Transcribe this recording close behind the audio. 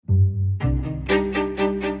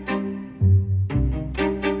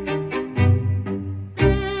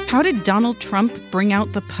How did Donald Trump bring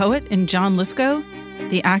out the poet in John Lithgow?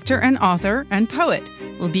 The actor and author and poet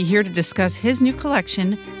will be here to discuss his new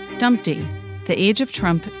collection, Dumpty, The Age of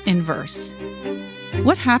Trump in Verse.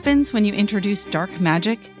 What happens when you introduce dark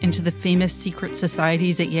magic into the famous secret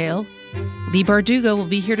societies at Yale? Leigh Bardugo will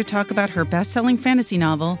be here to talk about her best-selling fantasy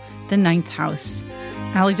novel, The Ninth House.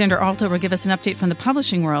 Alexander Alto will give us an update from the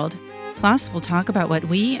publishing world. Plus, we'll talk about what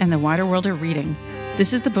we and the wider world are reading.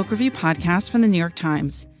 This is the Book Review Podcast from the New York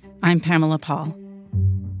Times. I'm Pamela Paul.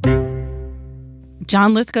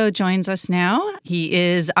 John Lithgow joins us now. He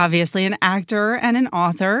is obviously an actor and an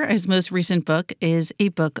author. His most recent book is a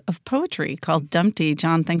book of poetry called Dumpty.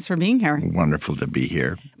 John, thanks for being here. Wonderful to be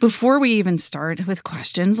here. Before we even start with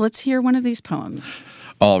questions, let's hear one of these poems.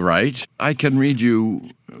 All right. I can read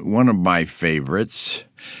you one of my favorites.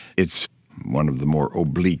 It's one of the more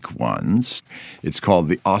oblique ones. It's called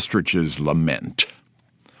The Ostrich's Lament.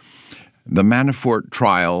 The Manafort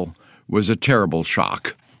trial was a terrible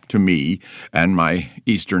shock to me and my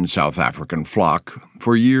Eastern South African flock.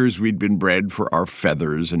 For years we'd been bred for our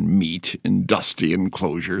feathers and meat in dusty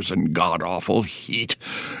enclosures and god-awful heat.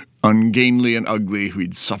 Ungainly and ugly,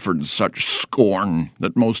 we'd suffered such scorn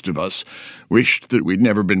that most of us wished that we'd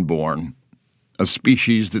never been born. A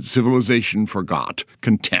species that civilization forgot,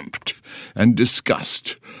 contempt and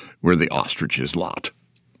disgust were the ostrich's lot.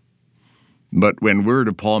 But when word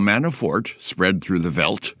of Paul Manafort spread through the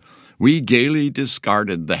veldt, we gaily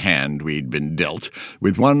discarded the hand we'd been dealt.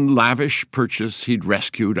 With one lavish purchase he'd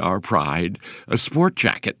rescued our pride, a sport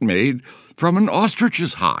jacket made from an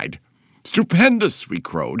ostrich's hide. Stupendous, we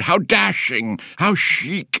crowed, how dashing, how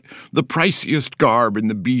chic, the priciest garb in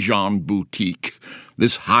the Bijan boutique.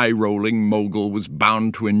 This high-rolling mogul was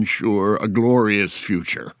bound to ensure a glorious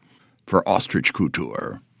future for ostrich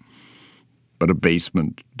couture. But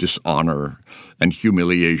abasement, dishonor, and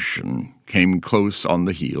humiliation came close on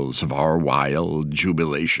the heels of our wild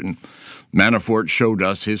jubilation. Manafort showed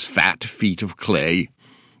us his fat feet of clay,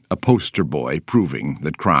 a poster boy proving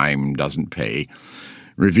that crime doesn't pay.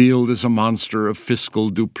 Revealed as a monster of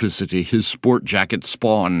fiscal duplicity, his sport jacket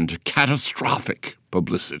spawned catastrophic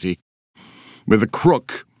publicity. With a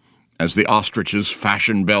crook as the ostrich's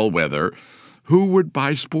fashion bellwether, who would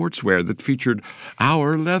buy sportswear that featured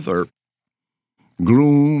our leather?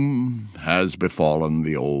 Gloom has befallen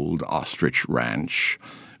the old ostrich ranch.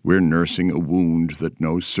 We're nursing a wound that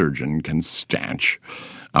no surgeon can stanch.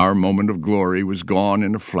 Our moment of glory was gone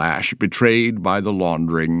in a flash, betrayed by the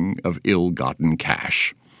laundering of ill-gotten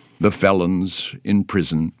cash. The felons in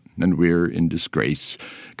prison, and we're in disgrace,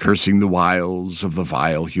 cursing the wiles of the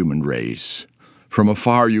vile human race. From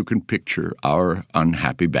afar you can picture our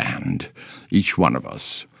unhappy band, each one of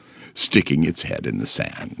us sticking its head in the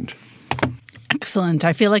sand. Excellent.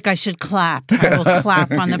 I feel like I should clap. I will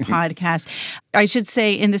clap on the podcast. I should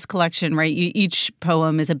say in this collection, right, each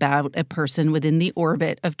poem is about a person within the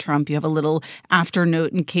orbit of Trump. You have a little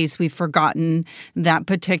afternote in case we've forgotten that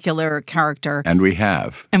particular character. And we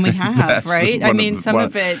have. And we have, right? I mean, some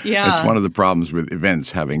of it, yeah. It's one of the problems with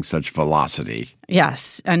events having such velocity.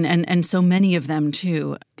 Yes, and so many of them,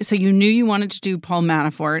 too. So you knew you wanted to do Paul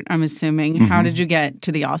Manafort, I'm assuming. Mm-hmm. How did you get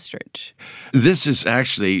to the ostrich? This is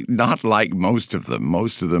actually not like most of them.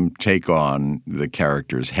 Most of them take on the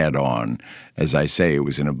characters head on. As I say, it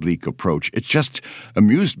was an oblique approach. It just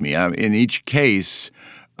amused me. In each case,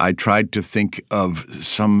 I tried to think of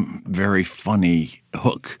some very funny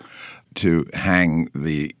hook to hang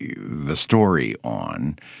the story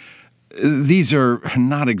on. These are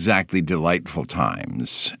not exactly delightful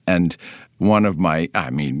times, and one of my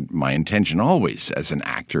intention always as an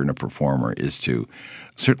actor and a performer is to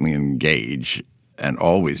certainly engage and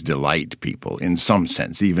always delight people in some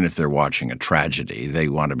sense. Even if they're watching a tragedy, they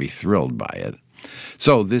want to be thrilled by it.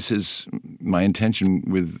 So my intention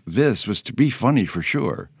with this was to be funny for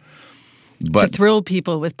sure. But, to thrill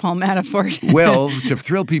people with Paul Manafort. Well, to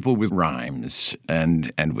thrill people with rhymes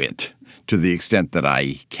and wit to the extent that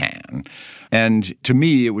I can. And to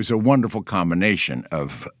me, it was a wonderful combination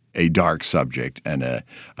of a dark subject and a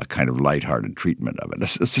kind of lighthearted treatment of it,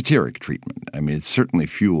 a satiric treatment. I mean, it's certainly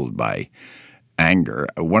fueled by anger.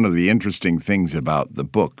 One of the interesting things about the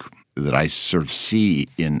book that I sort of see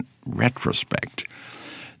in retrospect,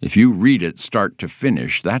 if you read it start to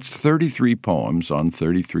finish, that's 33 poems on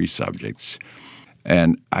 33 subjects.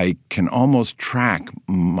 And I can almost track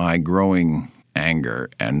my growing anger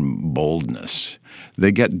and boldness.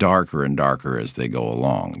 They get darker and darker as they go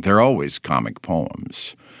along. They're always comic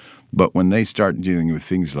poems. But when they start dealing with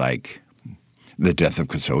things like the death of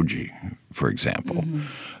Khashoggi, for example.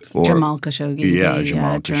 Mm-hmm. Or Jamal Khashoggi,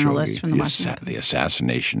 Jamal Khashoggi, journalist from the Washington Post. The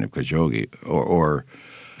assassination of Khashoggi, or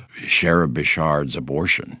Shara Bishar's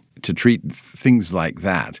abortion. to treat things like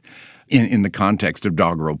that in the context of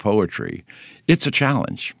doggerel poetry, it's a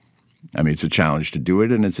challenge. I mean, it's a challenge to do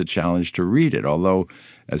it, and it's a challenge to read it. Although,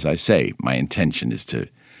 as I say, my intention is to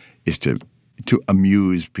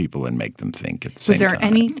amuse people and make them think at the same time. Was there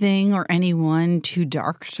anything or anyone too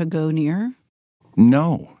dark to go near?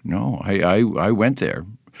 No. I went there.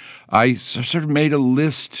 I sort of made a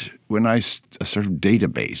list a sort of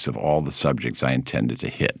database of all the subjects I intended to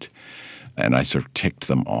hit. And I sort of ticked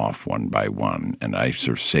them off one by one, and I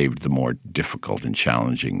sort of saved the more difficult and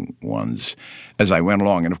challenging ones as I went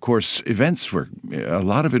along. And, of course, a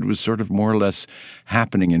lot of it was sort of more or less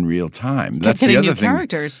happening in real time. That's the other thing.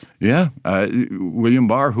 Characters. Yeah. William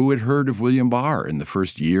Barr, who had heard of William Barr in the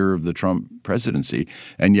first year of the Trump presidency?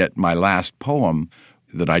 And yet my last poem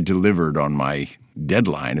that I delivered on my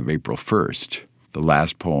deadline of April 1st, the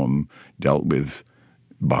last poem dealt with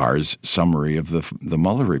Barr's summary of the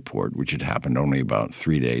Mueller report, which had happened only about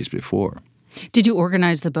 3 days before. Did you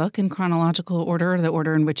organize the book in chronological order, the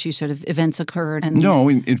order in which you sort of events occurred? No,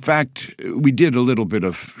 in fact, we did a little bit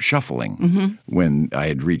of shuffling when I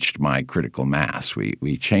had reached my critical mass.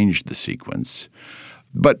 We changed the sequence,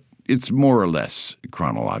 but it's more or less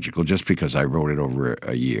chronological just because I wrote it over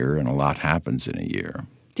a year and a lot happens in a year.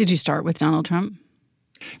 Did you start with Donald Trump?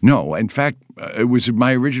 No. In fact, it was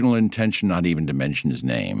my original intention not even to mention his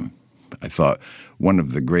name. I thought one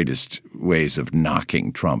of the greatest ways of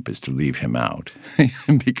knocking Trump is to leave him out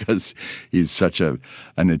because he's such an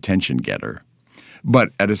attention getter. But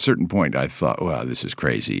at a certain point, I thought, well, this is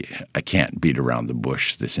crazy. I can't beat around the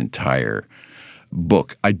bush this entire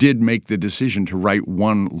book. I did make the decision to write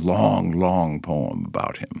one long, long poem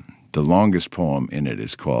about him. The longest poem in it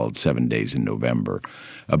is called 7 Days in November,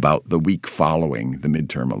 about the week following the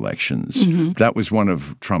midterm elections. That was one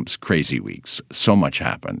of Trump's crazy weeks. So much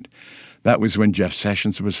happened. That was when Jeff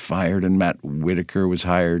Sessions was fired and Matt Whitaker was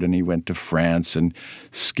hired, and he went to France and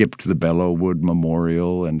skipped the Belleauwood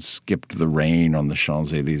Memorial and skipped the rain on the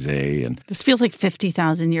Champs-Élysées. And this feels like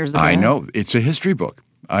 50,000 years ago. I know. It's a history book.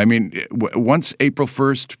 I mean, once April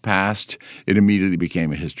 1st passed, it immediately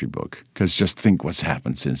became a history book because just think what's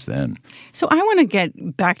happened since then. So I want to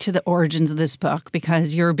get back to the origins of this book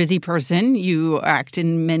because you're a busy person. You act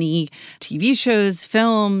in many TV shows,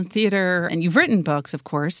 film, theater, and you've written books, of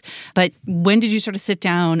course. But when did you sort of sit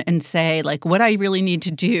down and say, like, what I really need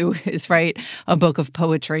to do is write a book of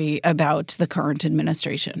poetry about the current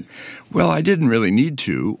administration? Well, I didn't really need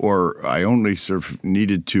to, or I only sort of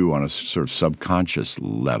needed to on a sort of subconscious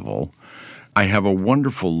level. I have a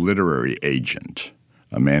wonderful literary agent,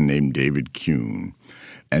 a man named David Kuhn,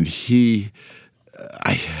 and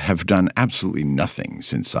I have done absolutely nothing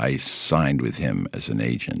since I signed with him as an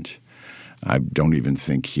agent. I don't even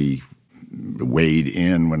think he weighed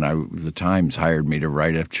in when the Times hired me to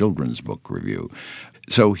write a children's book review.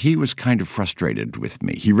 So he was kind of frustrated with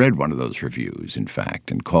me. He read one of those reviews, in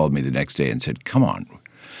fact, and called me the next day and said, "Come on,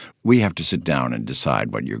 we have to sit down and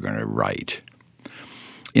decide what you're going to write,"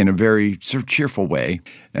 in a very sort of cheerful way.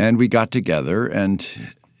 And we got together and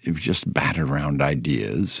it was just batted around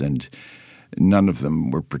ideas, and none of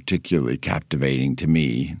them were particularly captivating to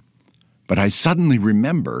me. But I suddenly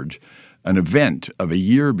remembered an event of a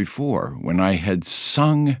year before when I had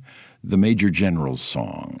sung the Major General's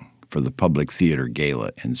song for the Public Theater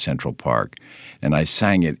Gala in Central Park, and I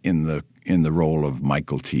sang it in the role of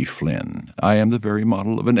Michael T. Flynn. I am the very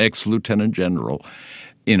model of an ex-lieutenant general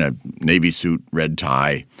in a Navy suit, red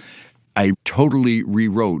tie. I totally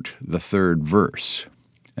rewrote the third verse,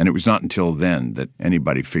 and it was not until then that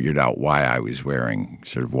anybody figured out why I was wearing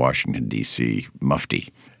sort of Washington, D.C. mufti.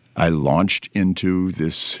 I launched into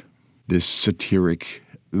this satiric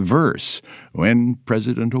verse. When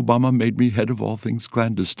President Obama made me head of all things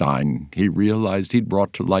clandestine, he realized he'd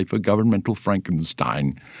brought to life a governmental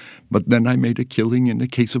Frankenstein. But then I made a killing in a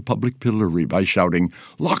case of public pillory by shouting,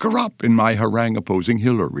 "Lock her up," in my harangue opposing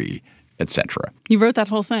Hillary, etc. You wrote that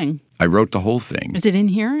whole thing? I wrote the whole thing. Is it in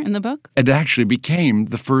here in the book? It actually became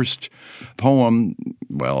the first poem.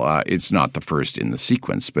 Well, it's not the first in the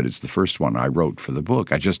sequence, but it's the first one I wrote for the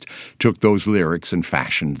book. I just took those lyrics and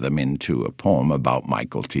fashioned them into a poem about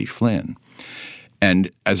Michael T. Flynn. And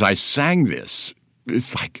as I sang this,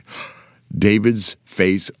 it's like David's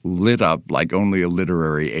face lit up like only a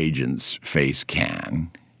literary agent's face can.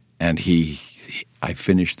 And I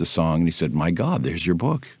finished the song and he said, "My God, there's your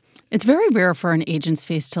book." It's very rare for an agent's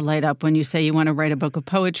face to light up when you say you want to write a book of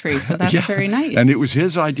poetry, so that's very nice. And it was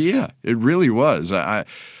his idea. It really was. I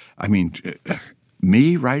mean,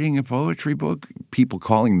 me writing a poetry book, people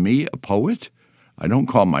calling me a poet? I don't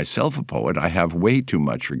call myself a poet. I have way too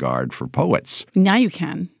much regard for poets. Now you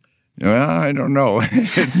can. Well, I don't know.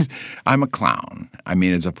 I'm a clown. I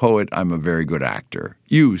mean, as a poet, I'm a very good actor.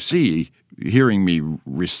 You see, hearing me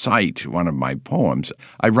recite one of my poems,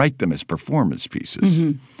 I write them as performance pieces.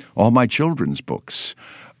 Mm-hmm. All my children's books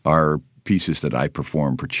are pieces that I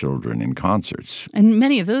perform for children in concerts. And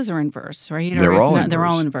many of those are in verse, right? They're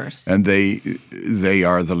all in verse. And they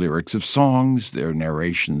are the lyrics of songs. They're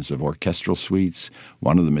narrations of orchestral suites.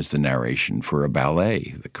 One of them is the narration for a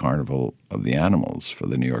ballet, the Carnival of the Animals for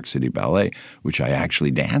the New York City Ballet, which I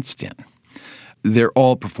actually danced in. They're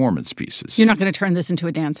all performance pieces. You're not going to turn this into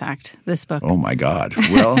a dance act, this book. Oh, my God.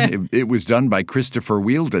 Well, it was done by Christopher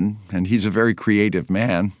Wheeldon, and he's a very creative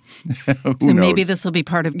man. Who knows? Maybe this will be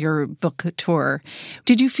part of your book tour.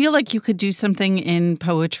 Did you feel like you could do something in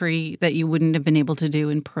poetry that you wouldn't have been able to do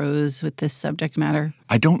in prose with this subject matter?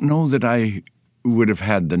 I don't know that I would have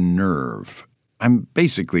had the nerve. I'm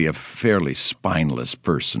basically a fairly spineless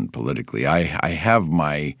person politically. I have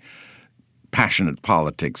my passionate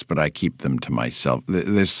politics, but I keep them to myself.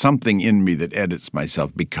 There's something in me that edits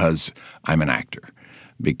myself because I'm an actor,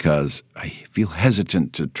 because I feel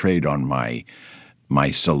hesitant to trade on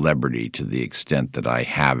my celebrity to the extent that I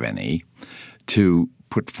have any, to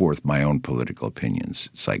put forth my own political opinions.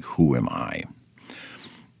 It's like, who am I?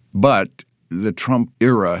 But the Trump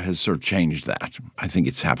era has sort of changed that. I think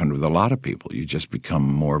it's happened with a lot of people. You just become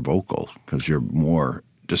more vocal because you're more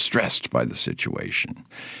distressed by the situation.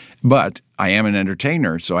 But I am an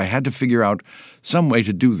entertainer, so I had to figure out some way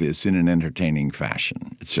to do this in an entertaining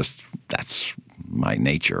fashion. It's just, that's my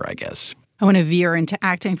nature, I guess. I want to veer into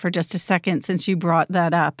acting for just a second since you brought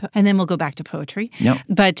that up, and then we'll go back to poetry. Yep.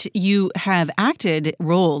 But you have acted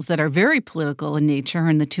roles that are very political in nature,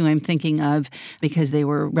 and the two I'm thinking of, because they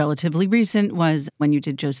were relatively recent, was when you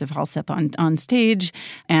did Joseph Halsep on stage,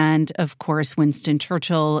 and, of course, Winston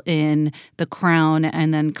Churchill in The Crown,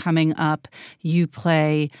 and then coming up, you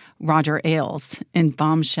play Roger Ailes in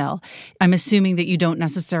Bombshell. I'm assuming that you don't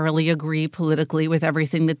necessarily agree politically with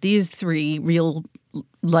everything that these three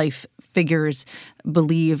real-life figures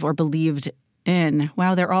believe or believed in.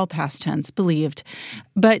 Wow, they're all past tense, believed.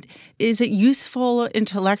 But is it useful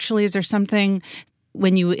intellectually? Is there something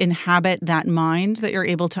when you inhabit that mind that you're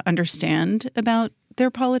able to understand about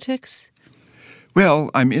their politics?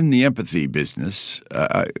 Well, I'm in the empathy business.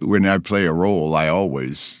 When I play a role, I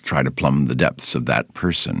always try to plumb the depths of that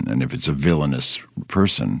person. And if it's a villainous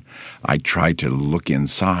person, I try to look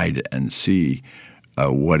inside and see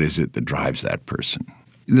what is it that drives that person.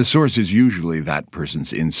 The source is usually that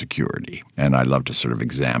person's insecurity, and I love to sort of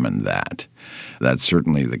examine that. That's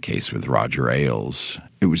certainly the case with Roger Ailes.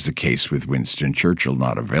 It was the case with Winston Churchill,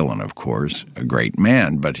 not a villain, of course, a great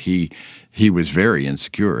man, but he was very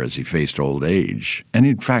insecure as he faced old age. And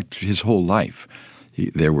in fact, his whole life,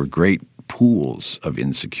 there were great pools of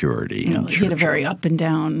insecurity in Churchill. He had a very up and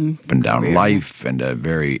down life and a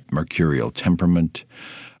very mercurial temperament.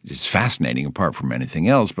 It's fascinating apart from anything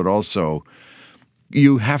else, but also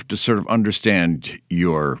you have to sort of understand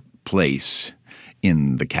your place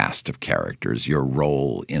in the cast of characters, your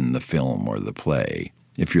role in the film or the play.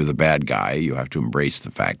 If you're the bad guy, you have to embrace the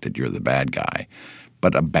fact that you're the bad guy.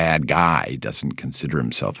 But a bad guy doesn't consider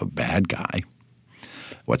himself a bad guy.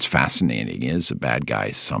 What's fascinating is a bad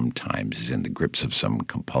guy sometimes is in the grips of some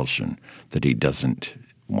compulsion that he doesn't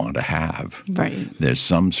want to have. Right. There's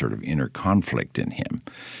some sort of inner conflict in him.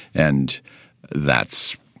 And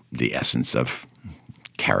that's the essence of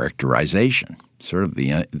characterization. Sort of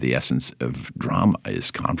the essence of drama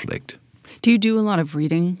is conflict. Do you do a lot of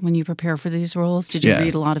reading when you prepare for these roles? Did you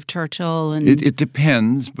read a lot of Churchill? And It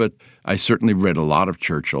depends, but I certainly read a lot of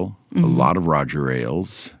Churchill, a lot of Roger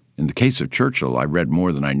Ailes. In the case of Churchill, I read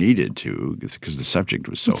more than I needed to because the subject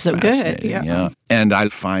was so fascinating. Good, yeah. And I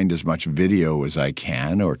find as much video as I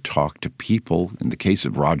can or talk to people. In the case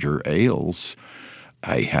of Roger Ailes,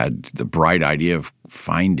 I had the bright idea of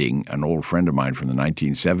finding an old friend of mine from the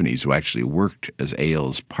 1970s who actually worked as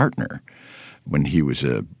Ailes' partner when he was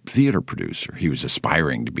a theater producer. He was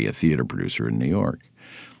aspiring to be a theater producer in New York,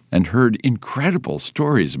 and heard incredible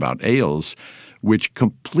stories about Ailes which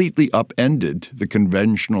completely upended the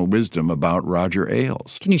conventional wisdom about Roger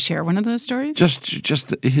Ailes. Can you share one of those stories?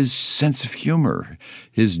 Just his sense of humor,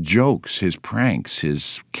 his jokes, his pranks,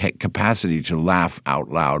 his capacity to laugh out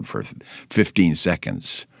loud for 15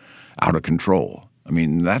 seconds, out of control. I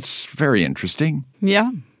mean, that's very interesting. Yeah.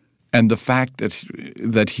 And the fact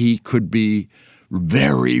that he could be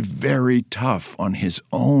very, very tough on his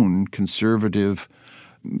own conservative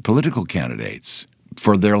political candidates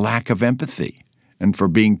for their lack of empathy and for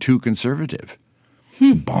being too conservative,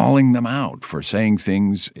 bawling them out for saying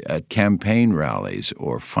things at campaign rallies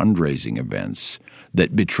or fundraising events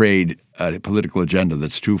that betrayed a political agenda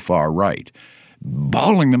that's too far right,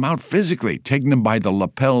 bawling them out physically, taking them by the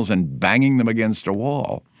lapels and banging them against a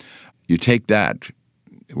wall. You take that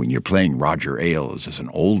when you're playing Roger Ailes as an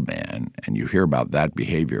old man and you hear about that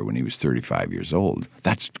behavior when he was 35 years old,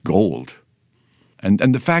 that's gold. And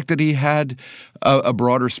the fact that he had a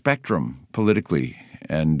broader spectrum politically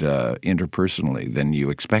and interpersonally than you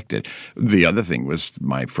expected. The other thing was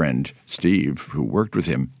my friend Steve, who worked with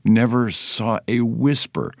him, never saw a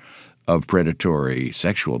whisper of predatory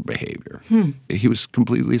sexual behavior. He was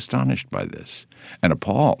completely astonished by this and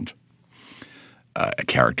appalled. A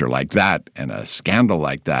character like that and a scandal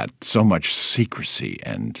like that, so much secrecy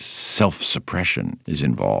and self-suppression is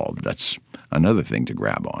involved. That's another thing to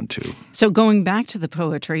grab onto. So going back to the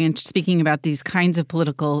poetry and speaking about these kinds of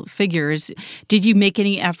political figures, did you make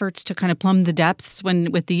any efforts to kind of plumb the depths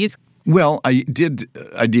with these? Well, I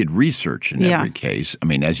did research in every case. I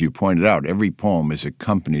mean, as you pointed out, every poem is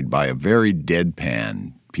accompanied by a very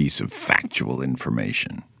deadpan piece of factual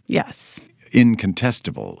information. Yes.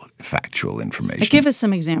 Incontestable factual information. Give us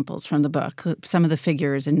some examples from the book, some of the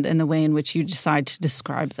figures and the way in which you decide to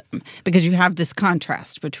describe them, because you have this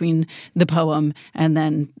contrast between the poem and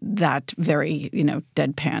then that very,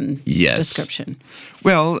 deadpan description.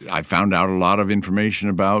 Well, I found out a lot of information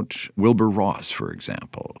about Wilbur Ross, for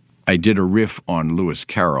example. I did a riff on Lewis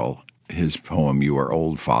Carroll, his poem, You Are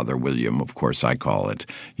Old, Father William. Of course, I call it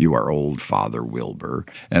You Are Old, Father Wilbur.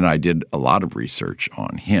 And I did a lot of research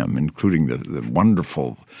on him, including the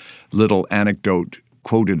wonderful little anecdote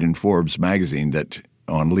quoted in Forbes magazine that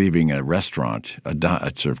on leaving a restaurant,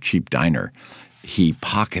 a sort of cheap diner, he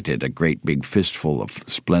pocketed a great big fistful of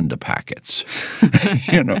Splenda packets.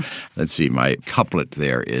 Let's see, my couplet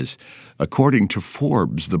there is, according to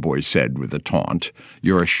Forbes, the boy said with a taunt,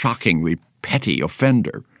 you're a shockingly petty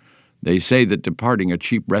offender. They say that departing a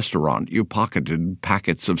cheap restaurant, you pocketed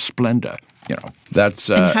packets of Splenda. That's...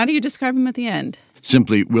 and how do you describe him at the end?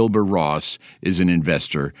 Simply, Wilbur Ross is an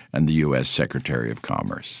investor and the U.S. Secretary of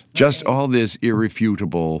Commerce. Just all this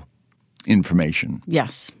irrefutable information.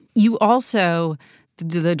 Yes. You also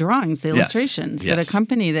do the drawings, the illustrations that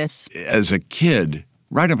accompany this. As a kid,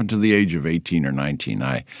 right up until the age of 18 or 19,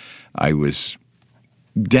 I was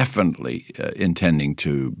definitely intending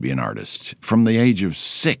to be an artist. From the age of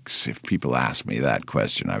 6, if people asked me that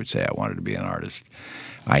question, I would say I wanted to be an artist.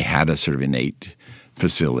 I had a sort of innate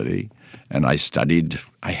facility, and I studied.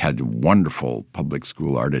 I had a wonderful public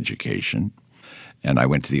school art education, and I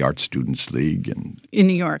went to the Art Students League in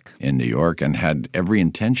New York, and had every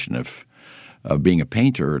intention of being a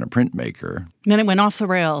painter and a printmaker. Then it went off the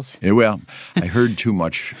rails. Well, I heard too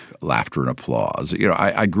much laughter and applause.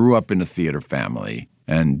 I grew up in a theater family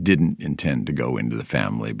and didn't intend to go into the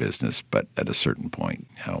family business, but at a certain point,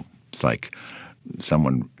 it's like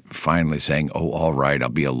someone finally saying, "Oh, all right, I'll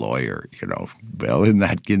be a lawyer." Well, in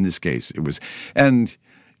this case, it was, and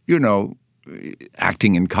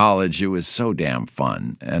acting in college, it was so damn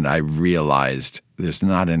fun, and I realized there's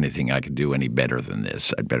not anything I could do any better than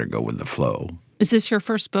this. I'd better go with the flow. Is this your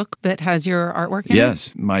first book that has your artwork in it?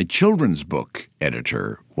 Yes. My children's book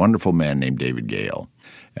editor, wonderful man named David Gale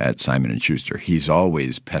at Simon & Schuster, he's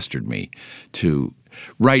always pestered me to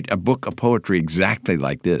write a book of poetry exactly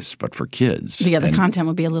like this, but for kids. Yeah, the content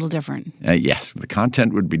would be a little different. Yes, the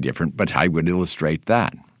content would be different, but I would illustrate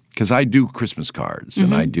that. Because I do Christmas cards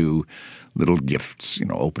and I do little gifts,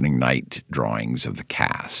 opening night drawings of the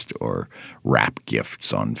cast or wrap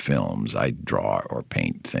gifts on films. I draw or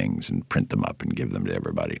paint things and print them up and give them to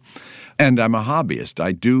everybody. And I'm a hobbyist.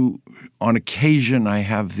 I do, on occasion, I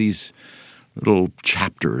have these little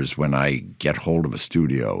chapters when I get hold of a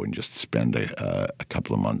studio and just spend a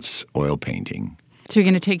couple of months oil painting. So you're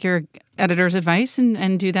going to take your editor's advice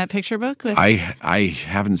and do that picture book? I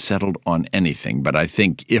haven't settled on anything, but I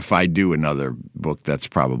think if I do another book, that's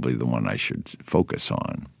probably the one I should focus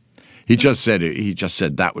on. He just said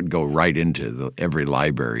that would go right into every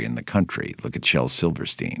library in the country. Look at Shel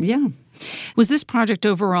Silverstein. Yeah. Was this project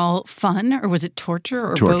overall fun, or was it torture,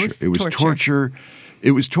 or both? It was torture.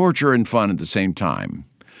 It was torture and fun at the same time.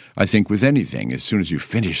 I think with anything, as soon as you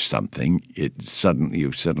finish something, you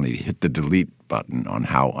suddenly hit the delete button on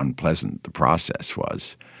how unpleasant the process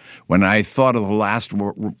was. When I thought of the last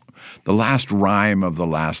rhyme of the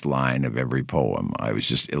last line of every poem, I was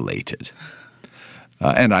just elated.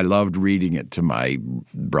 And I loved reading it to my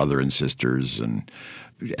brother and sisters and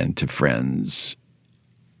to friends.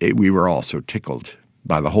 We were all so tickled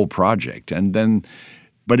by the whole project. And then,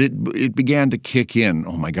 but it began to kick in,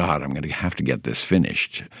 oh my God, I'm going to have to get this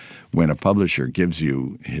finished. When a publisher gives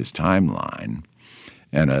you his timeline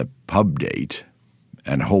and a pub date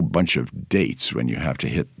and a whole bunch of dates when you have to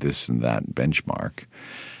hit this and that benchmark,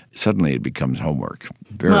 suddenly it becomes homework.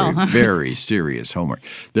 Very serious homework.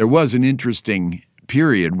 There was an interesting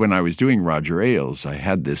period when I was doing Roger Ailes. I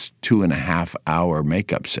had this 2.5-hour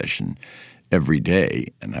makeup session every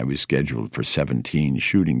day, and I was scheduled for 17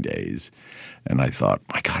 shooting days. And I thought,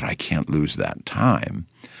 my God, I can't lose that time.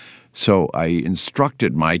 So I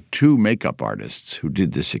instructed my 2 makeup artists who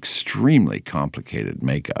did this extremely complicated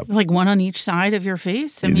makeup. Like one on each side of your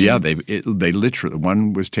face? Yeah, they literally,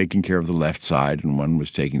 one was taking care of the left side and one was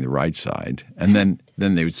taking the right side. And then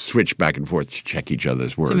they would switch back and forth to check each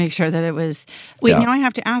other's work. To make sure that it was... Wait, Now I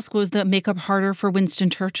have to ask, was the makeup harder for Winston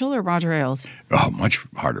Churchill or Roger Ailes? Oh, much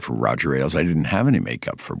harder for Roger Ailes. I didn't have any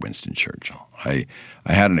makeup for Winston Churchill. I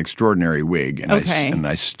had an extraordinary wig, and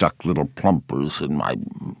I stuck little plumpers in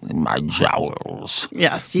my jowls.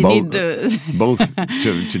 Yes, you need those. Both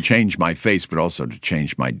to change my face, but also to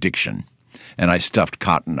change my diction. And I stuffed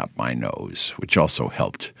cotton up my nose, which also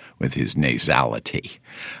helped with his nasality.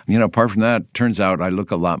 Apart from that, turns out I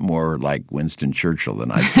look a lot more like Winston Churchill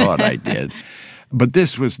than I thought I did. But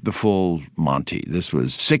this was the full Monty. This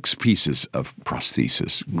was 6 pieces of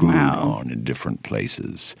prosthesis glued on in different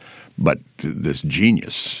places. But this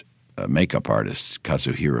genius makeup artist,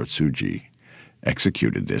 Kazuhiro Tsuji,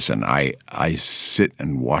 executed this. And I sit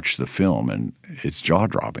and watch the film, and it's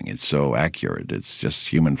jaw-dropping. It's so accurate. It's just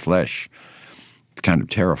human flesh. It's kind of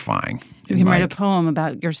terrifying. You can write a poem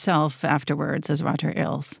about yourself afterwards as Roger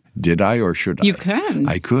Ailes. Did I or should I? You can.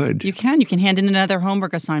 I could. You can. You can hand in another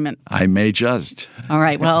homework assignment. I may just. All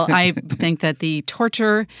right. Well, I think that the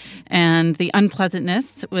torture and the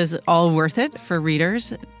unpleasantness was all worth it for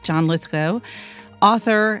readers. John Lithgow,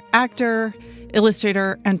 author, actor,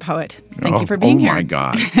 illustrator, and poet. Thank you for being here. Oh, my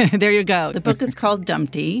God. There you go. The book is called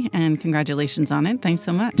Dumpty, and congratulations on it. Thanks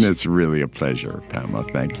so much. It's really a pleasure, Pamela.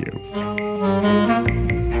 Thank you.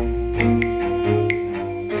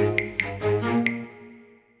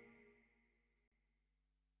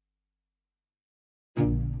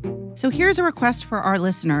 So here's a request for our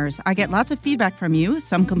listeners. I get lots of feedback from you,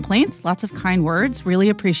 some complaints, lots of kind words. Really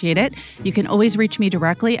appreciate it. You can always reach me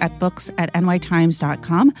directly at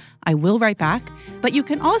books@nytimes.com. I will write back. But you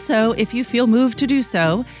can also, if you feel moved to do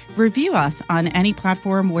so, review us on any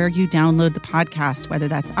platform where you download the podcast, whether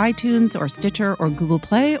that's iTunes or Stitcher or Google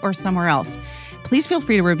Play or somewhere else. Please feel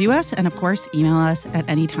free to review us and, of course, email us at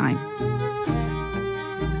any time.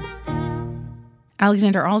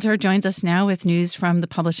 Alexandra Alter joins us now with news from the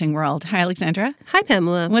publishing world. Hi, Alexandra. Hi,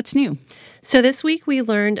 Pamela. What's new? So this week we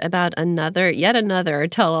learned about yet another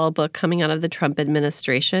tell-all book coming out of the Trump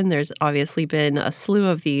administration. There's obviously been a slew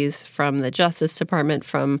of these from the Justice Department,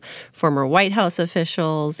 from former White House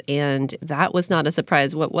officials, and that was not a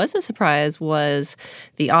surprise. What was a surprise was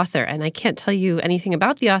the author, and I can't tell you anything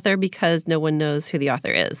about the author because no one knows who the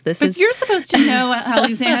author is. But you're supposed to know,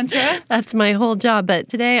 Alexandra. That's my whole job, but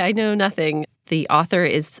today I know nothing. The author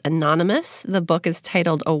is anonymous. The book is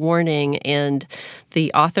titled A Warning, and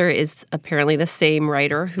the author is apparently the same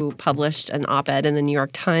writer who published an op-ed in the New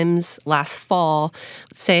York Times last fall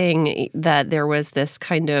saying that there was this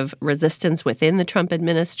kind of resistance within the Trump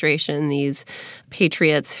administration, these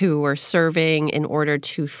patriots who were serving in order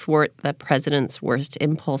to thwart the president's worst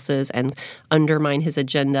impulses and undermine his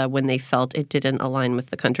agenda when they felt it didn't align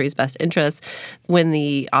with the country's best interests. When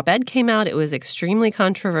the op-ed came out, it was extremely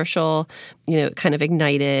controversial. It kind of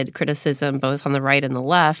ignited criticism both on the right and the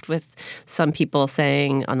left, with some people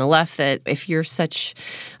saying on the left that if you're such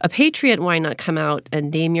a patriot, why not come out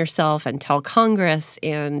and name yourself and tell Congress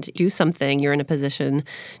and do something? You're in a position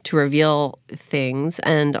to reveal things.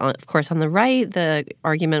 And of course, on the right, the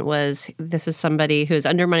argument was this is somebody who is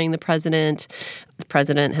undermining the president. The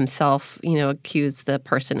president himself, accused the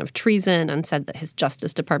person of treason and said that his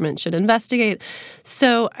Justice Department should investigate.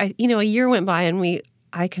 So, a year went by and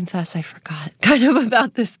I confess I forgot kind of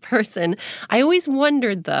about this person. I always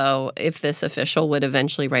wondered, though, if this official would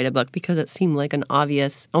eventually write a book because it seemed like an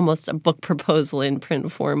obvious, almost a book proposal in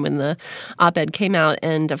print form when the op-ed came out.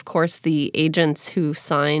 And, of course, the agents who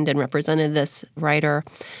signed and represented this writer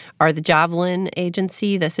are the Javelin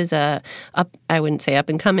Agency. This is I wouldn't say up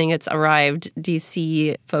and coming, it's arrived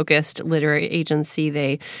D.C.-focused literary agency.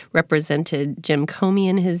 They represented Jim Comey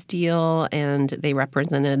in his deal, and they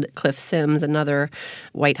represented Cliff Sims, another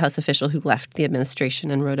White House official who left the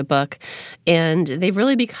administration and wrote a book. And they've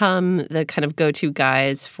really become the kind of go-to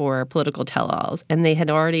guys for political tell-alls. And they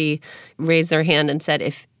had already raised their hand and said,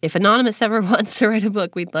 if Anonymous ever wants to write a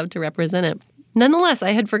book, we'd love to represent it. Nonetheless,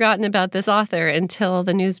 I had forgotten about this author until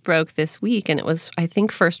the news broke this week, and it was, I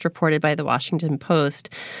think, first reported by the Washington Post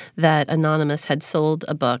that Anonymous had sold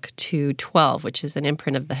a book to 12, which is an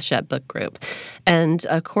imprint of the Hachette Book Group. And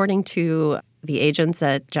according to the agents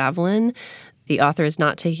at Javelin, The author is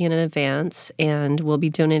not taking an advance and will be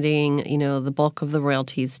donating, the bulk of the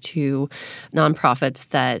royalties to nonprofits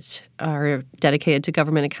that are dedicated to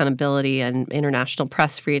government accountability and international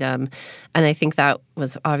press freedom. And I think that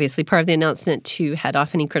was obviously part of the announcement to head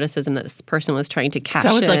off any criticism that this person was trying to cash in.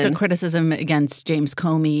 So that was like the criticism against James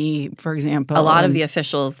Comey, for example. A lot of the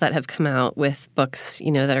officials that have come out with books,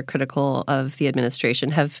 that are critical of the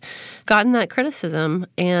administration have gotten that criticism.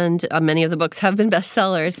 And many of the books have been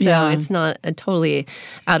bestsellers, so it's not totally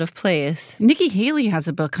out of place. Nikki Haley has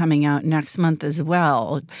a book coming out next month as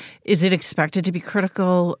well. Is it expected to be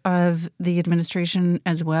critical of the administration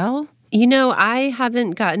as well? I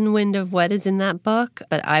haven't gotten wind of what is in that book,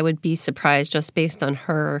 but I would be surprised just based on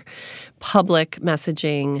her public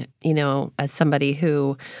messaging, as somebody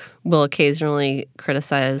who will occasionally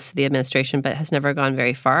criticize the administration but has never gone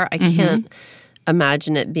very far. I can't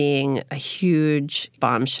imagine it being a huge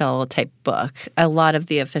bombshell type book. A lot of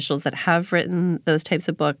the officials that have written those types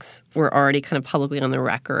of books were already kind of publicly on the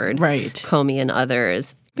record. Right. Comey and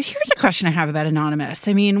others. But here's a question I have about Anonymous.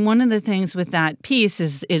 I mean, one of the things with that piece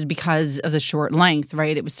is because of the short length,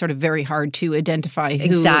 right? It was sort of very hard to identify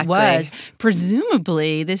who it was.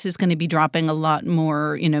 Presumably, this is going to be dropping a lot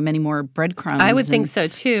more, many more breadcrumbs. I would think so,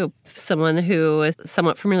 too. Someone who is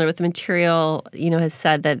somewhat familiar with the material, has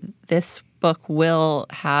said that this book will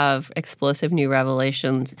have explosive new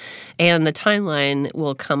revelations, and the timeline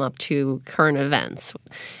will come up to current events.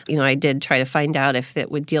 I did try to find out if it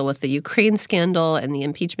would deal with the Ukraine scandal and the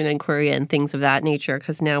impeachment inquiry and things of that nature,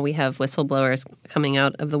 because now we have whistleblowers coming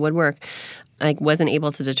out of the woodwork. I wasn't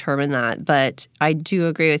able to determine that, but I do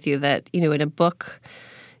agree with you that, in a book,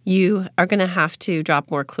 you are going to have to drop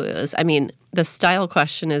more clues. I mean, the style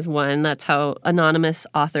question is one. That's how anonymous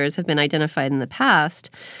authors have been identified in the past.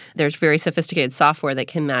 There's very sophisticated software that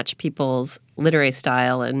can match people's literary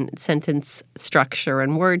style and sentence structure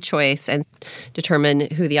and word choice and determine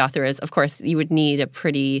who the author is. Of course, you would need a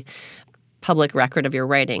pretty public record of your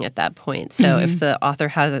writing at that point. So if the author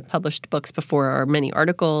hasn't published books before or many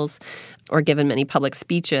articles or given many public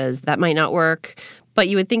speeches, that might not work. But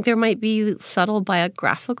you would think there might be subtle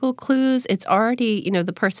biographical clues. It's already,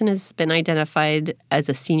 the person has been identified as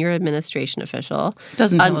a senior administration official.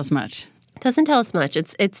 Doesn't tell us much. Doesn't tell us much.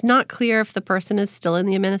 It's not clear if the person is still in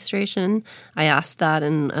the administration. I asked that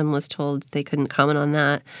and was told they couldn't comment on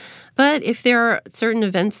that. But if there are certain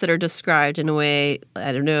events that are described in a way,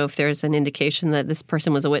 I don't know if there's an indication that this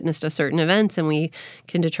person was a witness to certain events and we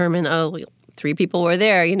can determine, 3 people were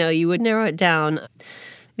there, you would narrow it down.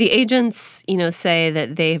 The agents, say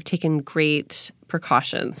that they have taken great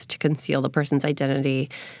precautions to conceal the person's identity,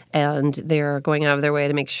 and they're going out of their way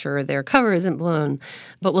to make sure their cover isn't blown.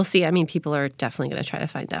 But we'll see. I mean, people are definitely going to try to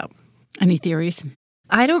find out. Any theories?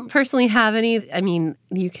 I don't personally have any. I mean,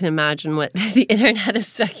 you can imagine what the internet is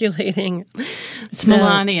speculating. It's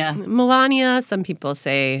Melania. Melania. Some people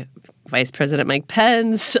say Vice President Mike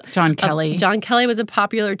Pence. John Kelly. John Kelly was a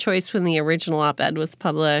popular choice when the original op-ed was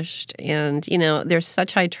published. And, there's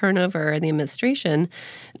such high turnover in the administration.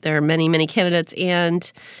 There are many, many candidates.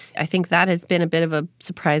 And I think that has been a bit of a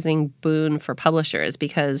surprising boon for publishers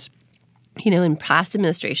because in past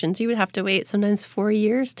administrations, you would have to wait sometimes 4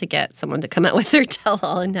 years to get someone to come out with their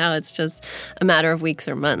tell-all, and now it's just a matter of weeks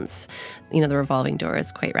or months. The revolving door is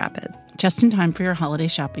quite rapid. Just in time for your holiday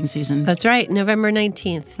shopping season. That's right. November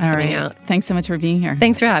 19th. It's coming out. Thanks so much for being here.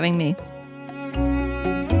 Thanks for having me.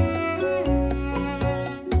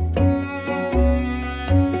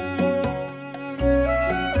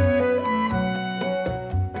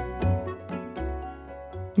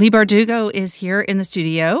 Leigh Bardugo is here in the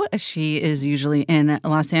studio. She is usually in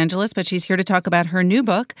Los Angeles, but she's here to talk about her new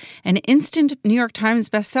book, an instant New York Times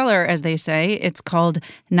bestseller, as they say. It's called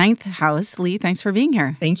Ninth House. Leigh, thanks for being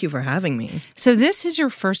here. Thank you for having me. So this is your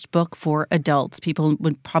first book for adults. People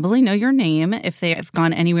would probably know your name if they have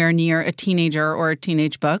gone anywhere near a teenager or a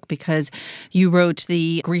teenage book because you wrote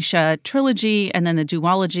the Grisha trilogy and then the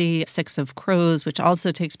duology, Six of Crows, which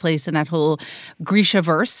also takes place in that whole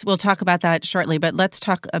Grisha-verse. We'll talk about that shortly, but let's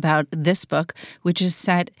talk about this book, which is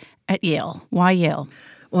set at Yale. Why Yale?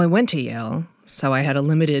 Well, I went to Yale, so I had a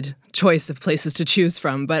limited choice of places to choose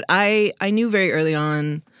from. But I knew very early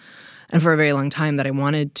on and for a very long time that I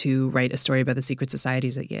wanted to write a story about the secret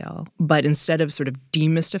societies at Yale. But instead of sort of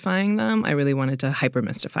demystifying them, I really wanted to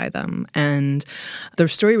hypermystify them. And the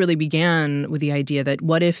story really began with the idea that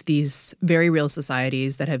what if these very real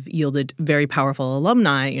societies that have yielded very powerful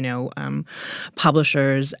alumni,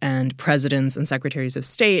 publishers and presidents and secretaries of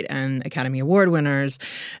state and Academy Award winners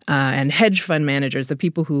and hedge fund managers, the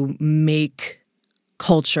people who make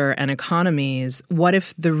culture and economies, what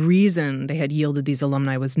if the reason they had yielded these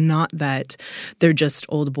alumni was not that they're just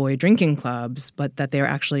old boy drinking clubs, but that they're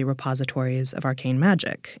actually repositories of arcane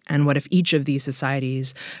magic? And what if each of these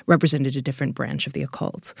societies represented a different branch of the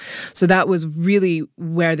occult? So that was really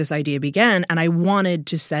where this idea began, and I wanted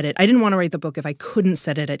to set it. I didn't want to write the book if I couldn't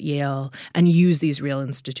set it at Yale and use these real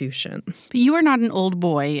institutions. But you were not an old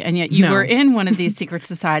boy, and yet you were in one of these secret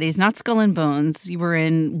societies, not Skull and Bones. You were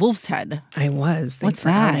in Wolf's Head. I was. Thanks What's for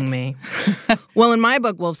that? outing me. Well, in my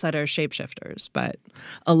book, Wolf's Head are shapeshifters, but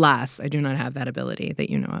alas, I do not have that ability that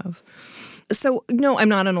you know of. So, no, I'm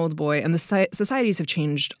not an old boy, and the societies have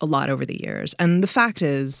changed a lot over the years. And the fact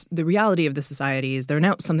is, the reality of the societies, there are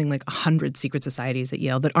now something like 100 secret societies at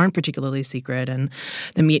Yale that aren't particularly secret and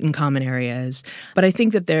that meet in common areas. But I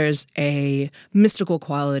think that there's a mystical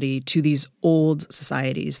quality to these old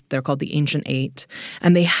societies. They're called the Ancient Eight,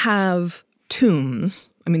 and they have tombs.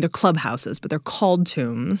 I mean, they're clubhouses, but they're called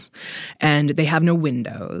tombs, and they have no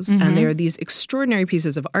windows. Mm-hmm. And they are these extraordinary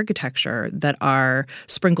pieces of architecture that are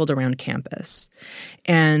sprinkled around campus.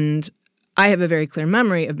 And I have a very clear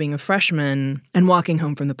memory of being a freshman and walking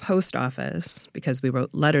home from the post office, because we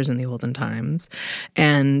wrote letters in the olden times,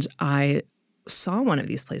 and I saw one of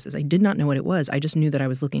these places. I did not know what it was. I just knew that I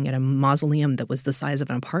was looking at a mausoleum that was the size of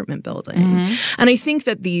an apartment building. Mm-hmm. And I think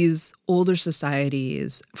that these older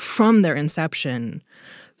societies, from their inception,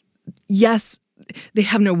 yes, they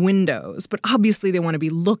have no windows, but obviously they want to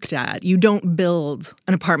be looked at. You don't build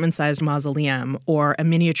an apartment-sized mausoleum or a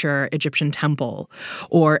miniature Egyptian temple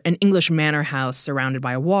or an English manor house surrounded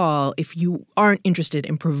by a wall if you aren't interested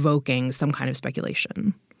in provoking some kind of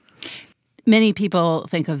speculation. Many people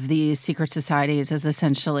think of these secret societies as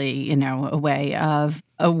essentially, a way of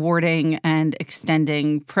awarding and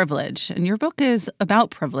extending privilege. And your book is about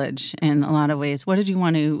privilege in a lot of ways. What did you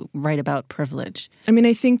want to write about privilege? I mean,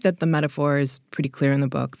 I think that the metaphor is pretty clear in the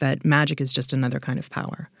book that magic is just another kind of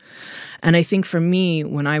power. And I think for me,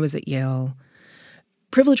 when I was at Yale,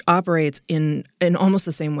 privilege operates in almost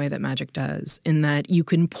the same way that magic does, in that you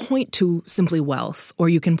can point to simply wealth or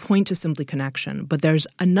you can point to simply connection, but there's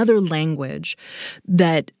another language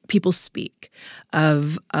that people speak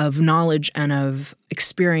of knowledge and of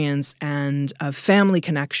experience and of family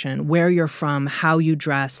connection, where you're from, how you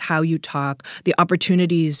dress, how you talk, the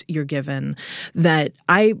opportunities you're given, that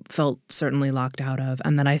I felt certainly locked out of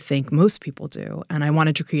and that I think most people do. And I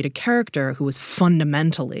wanted to create a character who was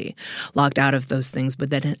fundamentally locked out of those things, but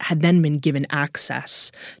that had then been given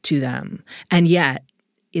access to them, and yet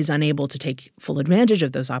is unable to take full advantage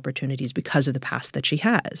of those opportunities because of the past that she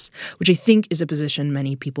has, which I think is a position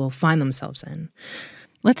many people find themselves in.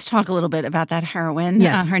 Let's talk a little bit about that heroine.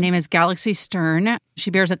 Yes. Her name is Galaxy Stern.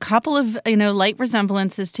 She bears a couple of, light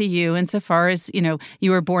resemblances to you insofar as,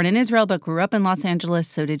 you were born in Israel but grew up in Los Angeles.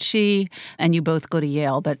 So did she. And you both go to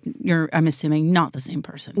Yale, but you're, I'm assuming, not the same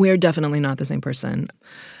person. We are definitely not the same person.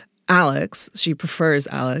 Alex, she prefers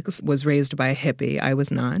Alex, was raised by a hippie. I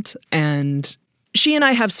was not. And she and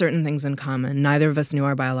I have certain things in common. Neither of us knew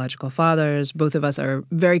our biological fathers. Both of us are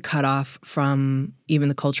very cut off from even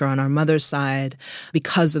the culture on our mother's side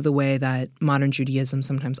because of the way that modern Judaism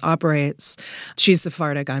sometimes operates. She's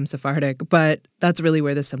Sephardic, I'm Sephardic, but that's really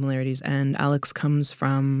where the similarities end. Alex comes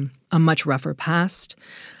from a much rougher past.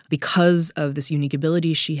 Because of this unique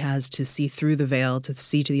ability she has to see through the veil, to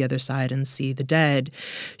see to the other side and see the dead,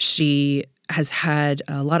 she has had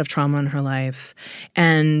a lot of trauma in her life.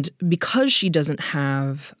 And because she doesn't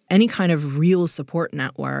have any kind of real support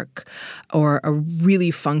network or a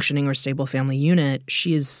really functioning or stable family unit,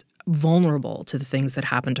 she is vulnerable to the things that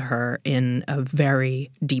happen to her in a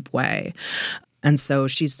very deep way. And so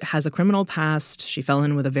she has a criminal past. She fell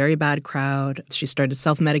in with a very bad crowd. She started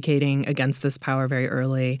self-medicating against this power very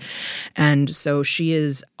early. And so she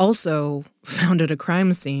is also found at a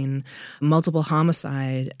crime scene, multiple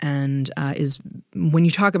homicide, and when you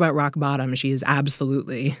talk about rock bottom, she is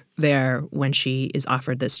absolutely there when she is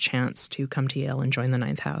offered this chance to come to Yale and join the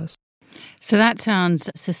Ninth House. So that sounds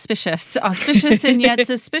suspicious, auspicious and yet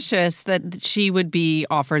suspicious that she would be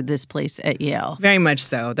offered this place at Yale. Very much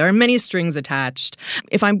so. There are many strings attached.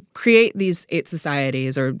 If I create these 8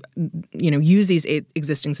 societies or, use these 8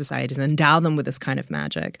 existing societies and endow them with this kind of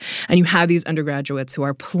magic, and you have these undergraduates who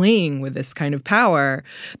are playing with this kind of power,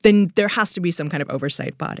 then there has to be some kind of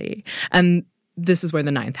oversight body. And this is where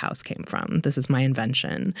the Ninth House came from. This is my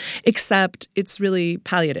invention. Except it's really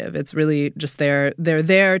palliative. It's really just they're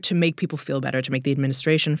there to make people feel better, to make the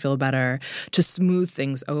administration feel better, to smooth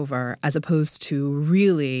things over, as opposed to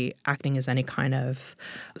really acting as any kind of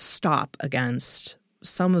stop against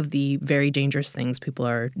some of the very dangerous things people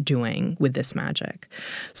are doing with this magic.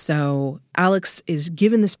 So Alex is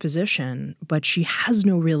given this position, but she has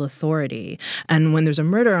no real authority. And when there's a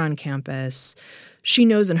murder on campus, she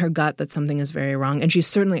knows in her gut that something is very wrong, and she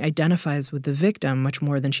certainly identifies with the victim much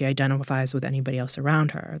more than she identifies with anybody else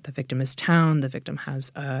around her. The victim is town. The victim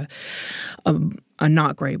has a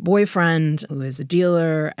not great boyfriend who is a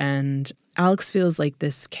dealer, and Alex feels like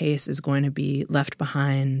this case is going to be left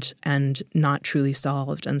behind and not truly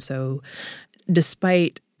solved. And so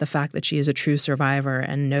despite the fact that she is a true survivor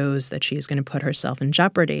and knows that she is going to put herself in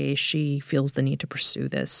jeopardy, she feels the need to pursue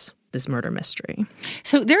this murder mystery.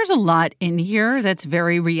 So there's a lot in here that's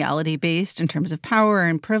very reality-based in terms of power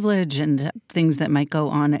and privilege and things that might go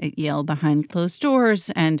on at Yale behind closed doors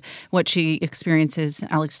and what she experiences,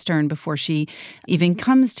 Alex Stern, before she even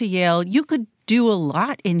comes to Yale. You could do a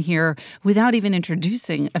lot in here without even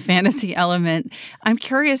introducing a fantasy element. I'm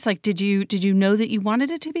curious, did you know that you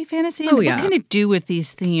wanted it to be fantasy? Oh, yeah. What can it do with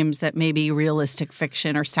these themes that maybe realistic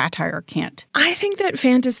fiction or satire can't? I think that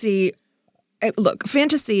fantasy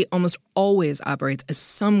almost always operates as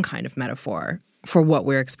some kind of metaphor for what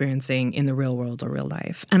we're experiencing in the real world or real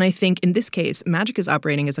life. And I think in this case, magic is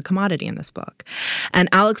operating as a commodity in this book. And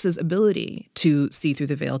Alex's ability to see through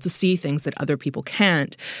the veil, to see things that other people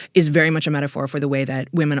can't, is very much a metaphor for the way that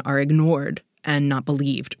women are ignored and not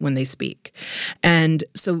believed when they speak. And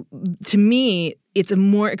so to me, it's a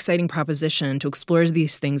more exciting proposition to explore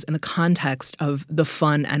these things in the context of the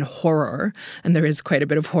fun and horror, and there is quite a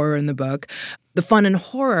bit of horror in the book, the fun and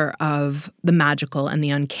horror of the magical and the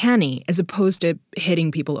uncanny, as opposed to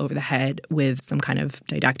hitting people over the head with some kind of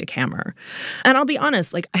didactic hammer. And I'll be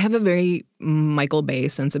honest, I have a very Michael Bay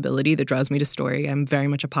sensibility that draws me to story. I'm very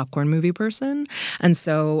much a popcorn movie person. And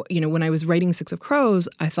so, when I was writing Six of Crows,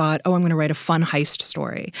 I thought, I'm going to write a fun heist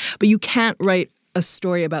story. But you can't write a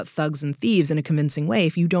story about thugs and thieves in a convincing way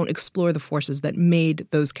if you don't explore the forces that made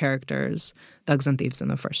those characters thugs and thieves in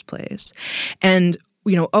the first place. And,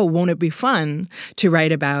 won't it be fun to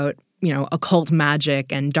write about, occult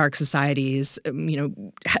magic and dark societies,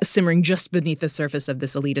 simmering just beneath the surface of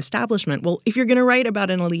this elite establishment? Well, if you're going to write about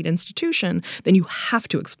an elite institution, then you have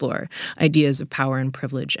to explore ideas of power and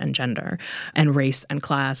privilege and gender and race and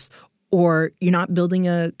class, or you're not building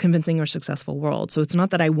a convincing or successful world. So it's not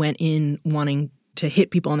that I went in wanting to hit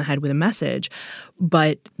people on the head with a message,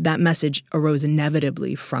 but that message arose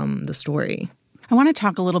inevitably from the story. I want to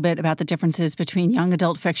talk a little bit about the differences between young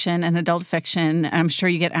adult fiction and adult fiction. I'm sure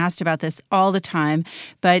you get asked about this all the time,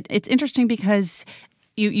 but it's interesting because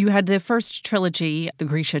you had the first trilogy, the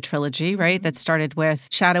Grisha trilogy, right, that started with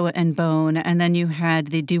Shadow and Bone, and then you had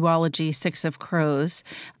the duology, Six of Crows.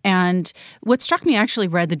 And what struck me, I actually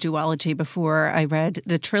read the duology before I read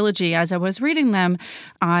the trilogy. As I was reading them,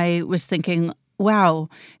 I was thinking, wow,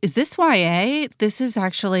 is this YA? This is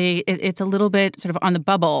actually, it's a little bit sort of on the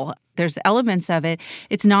bubble. There's elements of it.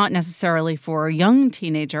 It's not necessarily for a young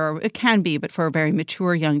teenager. It can be, but for a very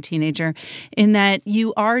mature young teenager, in that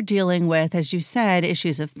you are dealing with, as you said,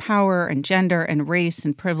 issues of power and gender and race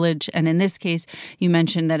and privilege. And in this case, you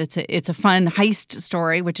mentioned that it's a fun heist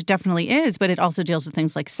story, which it definitely is, but it also deals with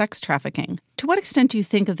things like sex trafficking. To what extent do you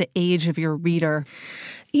think of the age of your reader?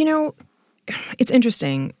 It's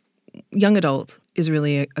interesting. Young adult is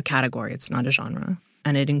really a category. It's not a genre.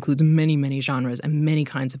 And it includes many, many genres and many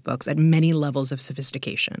kinds of books at many levels of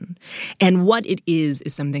sophistication. And what it is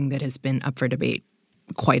something that has been up for debate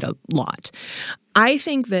quite a lot. I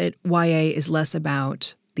think that YA is less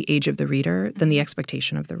about the age of the reader than the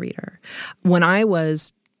expectation of the reader. When I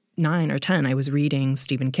was 9 or 10, I was reading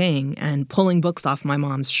Stephen King and pulling books off my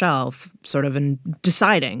mom's shelf, sort of, and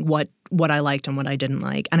deciding what I liked and what I didn't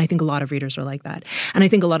like. And I think a lot of readers are like that. And I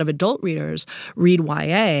think a lot of adult readers read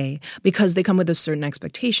YA because they come with a certain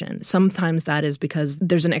expectation. Sometimes that is because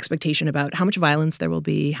there's an expectation about how much violence there will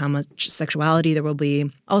be, how much sexuality there will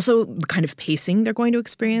be, also the kind of pacing they're going to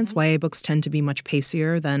experience. YA books tend to be much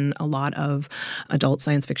pacier than a lot of adult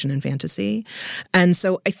science fiction and fantasy. And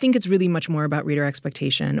so I think it's really much more about reader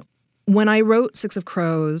expectation. When I wrote Six of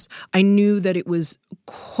Crows, I knew that it was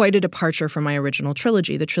quite a departure from my original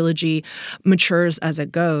trilogy. The trilogy matures as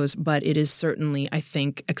it goes, but it is certainly, I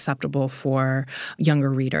think, acceptable for younger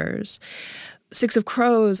readers. Six of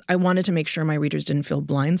Crows, I wanted to make sure my readers didn't feel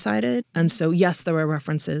blindsided. And so, yes, there were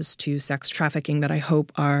references to sex trafficking that I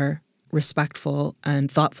hope are respectful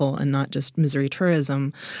and thoughtful and not just misery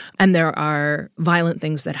tourism. And there are violent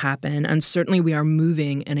things that happen. And certainly we are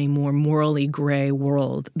moving in a more morally gray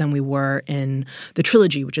world than we were in the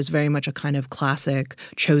trilogy, which is very much a kind of classic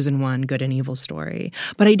chosen one, good and evil story.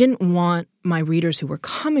 But I didn't want my readers who were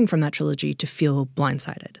coming from that trilogy to feel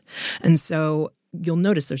blindsided. And so you'll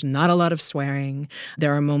notice there's not a lot of swearing.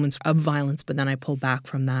 There are moments of violence, but then I pull back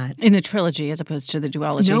from that. In the trilogy as opposed to the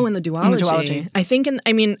duology? No, in the duology. I think,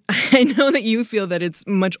 I know that you feel that it's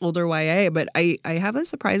much older YA, but I have a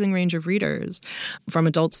surprising range of readers, from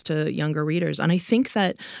adults to younger readers. And I think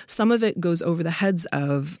that some of it goes over the heads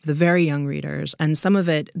of the very young readers, and some of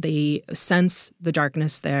it, they sense the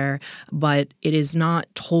darkness there, but it is not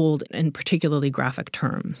told in particularly graphic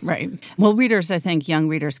terms. Right. Well, readers, I think young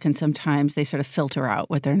readers can sometimes, they sort of filter out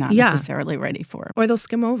what they're not necessarily ready for. Or they'll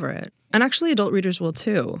skim over it. And actually adult readers will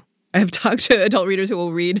too. I have talked to adult readers who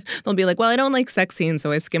will read, they'll be like, well, I don't like sex scenes,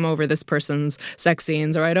 so I skim over this person's sex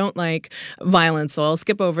scenes, or I don't like violence, so I'll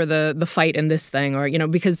skip over the fight in this thing, or,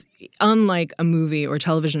 because unlike a movie or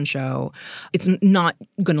television show, it's not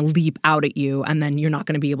going to leap out at you and then you're not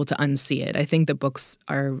going to be able to unsee it. I think that books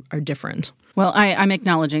are different. Well, I'm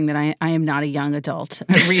acknowledging that I am not a young adult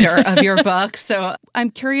reader of your book. So I'm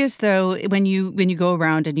curious, though, when you go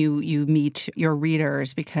around and you meet your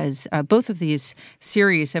readers, because both of these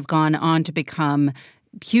series have gone on to become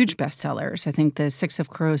huge bestsellers. I think the Six of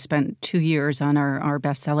Crows spent 2 years on our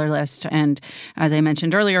bestseller list. And as I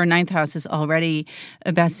mentioned earlier, Ninth House is already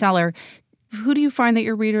a bestseller. Who do you find that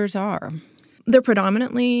your readers are? They're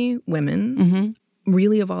predominantly women. Mm-hmm.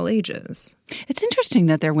 Really of all ages. It's interesting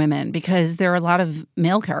that they're women, because there are a lot of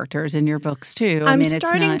male characters in your books too. I'm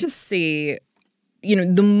starting to see,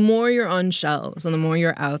 the more you're on shelves and the more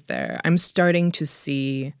you're out there, I'm starting to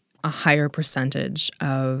see a higher percentage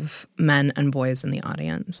of men and boys in the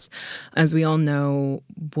audience. As we all know,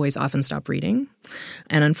 boys often stop reading.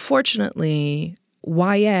 And unfortunately,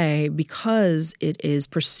 YA, because it is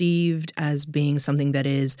perceived as being something that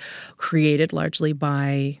is created largely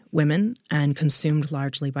by women and consumed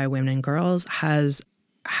largely by women and girls, has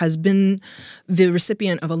been the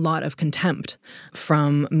recipient of a lot of contempt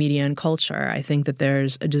from media and culture. I think that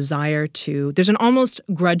there's a desire there's an almost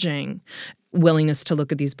grudging willingness to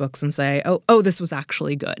look at these books and say, oh, this was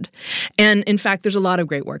actually good. And in fact, there's a lot of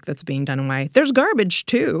great work that's being done in YA. There's garbage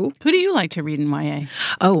too. Who do you like to read in YA?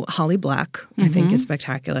 Oh, Holly Black, I think, is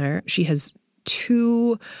spectacular. She has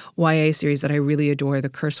 2 YA series that I really adore, The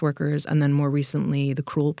Curse Workers, and then more recently, The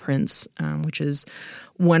Cruel Prince, which is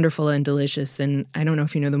wonderful and delicious. And I don't know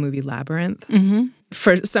if you know the movie Labyrinth. Mm-hmm.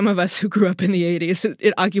 For some of us who grew up in the 80s,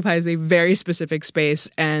 it occupies a very specific space,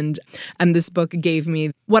 and this book gave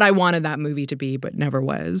me what I wanted that movie to be, but never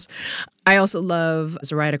was. I also love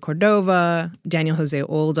Zoraida Cordova, Daniel Jose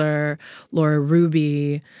Older, Laura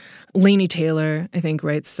Ruby. Laini Taylor, I think,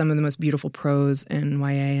 writes some of the most beautiful prose in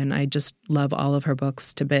YA, and I just love all of her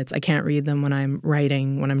books to bits. I can't read them when I'm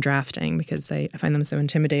writing, when I'm drafting, because I find them so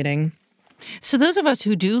intimidating. So those of us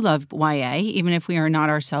who do love YA, even if we are not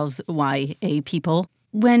ourselves YA people,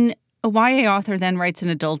 when a YA author then writes an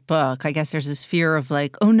adult book, I guess there's this fear of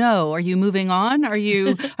like, oh no, are you moving on? Have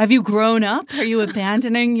you grown up? Are you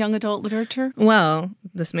abandoning young adult literature? Well,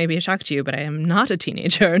 this may be a shock to you, but I am not a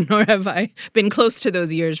teenager, nor have I been close to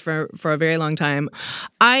those years for a very long time.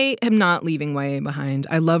 I am not leaving YA behind.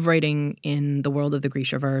 I love writing in the world of the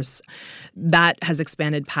Grishaverse. That has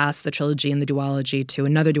expanded past the trilogy and the duology to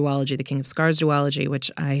another duology, the King of Scars duology,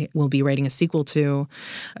 which I will be writing a sequel to.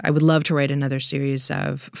 I would love to write another series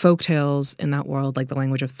of folktales in that world, like The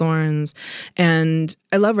Language of Thorns. And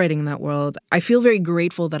I love writing in that world. I feel very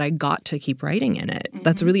grateful that I got to keep writing in it. Mm-hmm.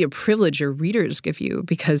 That's really a privilege your readers give you,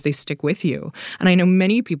 because they stick with you. And I know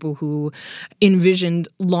many people who envisioned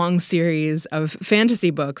long series of fantasy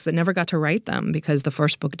books that never got to write them because the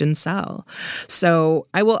first book didn't sell. So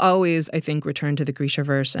I will always, I think, return to the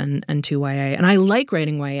Grishaverse and to YA. And I like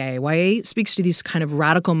writing YA. YA speaks to these kind of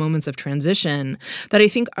radical moments of transition that I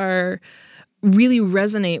think really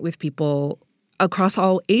resonate with people across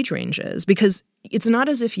all age ranges, because it's not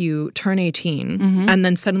as if you turn 18 and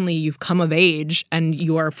then suddenly you've come of age and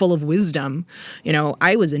you are full of wisdom.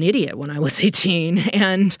 I was an idiot when I was 18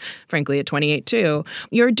 and frankly at 28 too.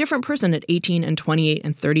 You're a different person at 18 and 28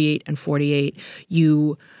 and 38 and 48.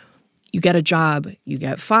 You get a job, you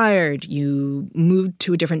get fired, you move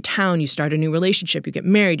to a different town, you start a new relationship, you get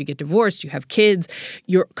married, you get divorced, you have kids.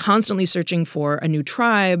 You're constantly searching for a new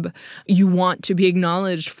tribe. You want to be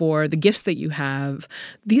acknowledged for the gifts that you have.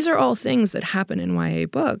 These are all things that happen in YA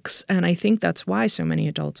books, and I think that's why so many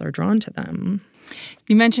adults are drawn to them.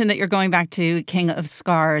 You mentioned that you're going back to King of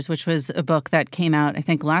Scars, which was a book that came out, I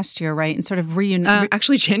think, last year, right? And sort of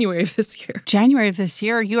actually, January of this year. January of this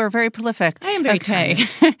year. You are very prolific. I am very tired.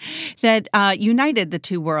 That united the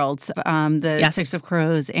two worlds, Yes. Six of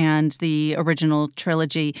Crows and the original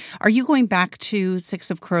trilogy. Are you going back to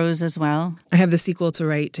Six of Crows as well? I have the sequel to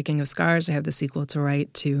write to King of Scars. I have the sequel to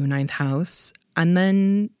write to Ninth House. And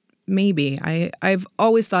then maybe. I've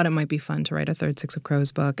always thought it might be fun to write a third Six of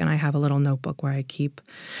Crows book, and I have a little notebook where I keep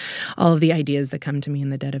all of the ideas that come to me in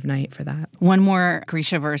the dead of night for that. One more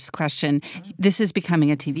Grishaverse question. This is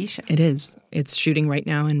becoming a TV show. It is. It's shooting right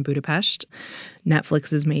now in Budapest.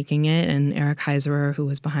 Netflix is making it, and Eric Heiserer, who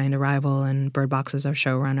was behind Arrival and Bird Box, is our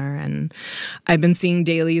showrunner. And I've been seeing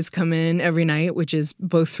dailies come in every night, which is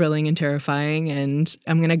both thrilling and terrifying. And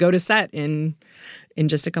I'm going to go to set in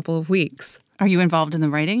just a couple of weeks. Are you involved in the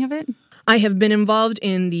writing of it? I have been involved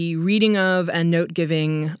in the reading of and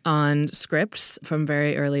note-giving on scripts from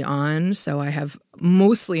very early on, so I have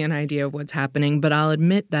mostly an idea of what's happening, but I'll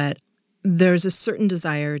admit that there's a certain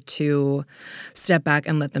desire to step back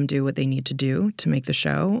and let them do what they need to do to make the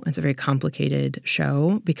show. It's a very complicated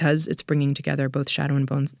show because it's bringing together both Shadow and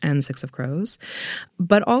Bones and Six of Crows.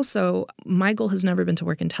 But also, my goal has never been to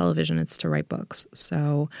work in television. It's to write books.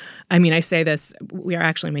 So, I mean, I say this, we're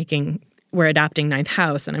adapting Ninth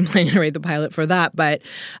House, and I'm planning to write the pilot for that. But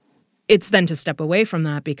it's then to step away from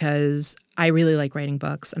that because I really like writing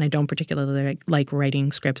books, and I don't particularly like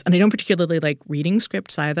writing scripts. And I don't particularly like reading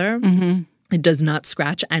scripts either. Mm-hmm. It does not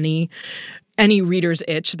scratch any reader's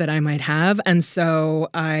itch that I might have. And so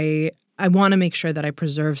I want to make sure that I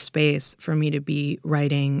preserve space for me to be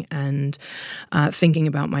writing and thinking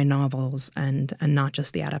about my novels and not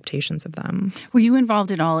just the adaptations of them. Were you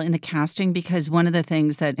involved at all in the casting? Because one of the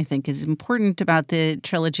things that I think is important about the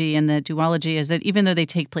trilogy and the duology is that even though they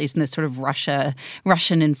take place in this sort of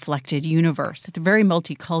Russian-inflected universe, it's very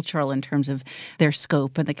multicultural in terms of their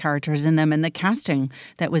scope and the characters in them. And the casting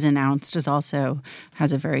that was announced has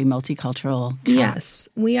a very multicultural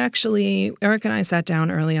cast. Yes. Eric and I sat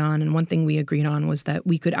down early on, and one thing we agreed on was that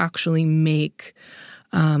we could actually make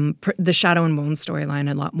the Shadow and Bones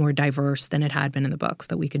storyline a lot more diverse than it had been in the books,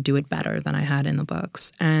 that we could do it better than I had in the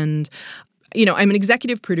books. And I'm an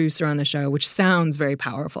executive producer on the show, which sounds very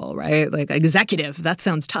powerful, right? Like executive, that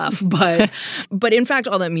sounds tough. But in fact,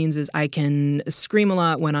 all that means is I can scream a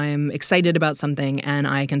lot when I'm excited about something, and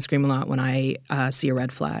I can scream a lot when I see a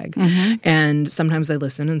red flag. Mm-hmm. And sometimes they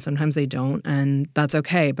listen and sometimes they don't, and that's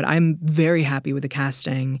okay. But I'm very happy with the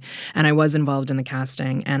casting, and I was involved in the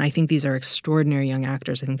casting. And I think these are extraordinary young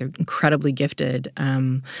actors. I think they're incredibly gifted.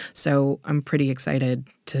 So I'm pretty excited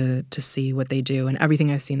to see what they do. And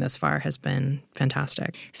everything I've seen thus far has been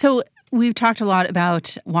fantastic. So we've talked a lot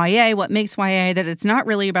about YA, what makes YA, that it's not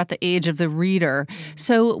really about the age of the reader.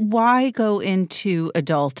 So why go into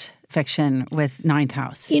adult fiction with Ninth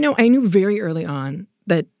House? I knew very early on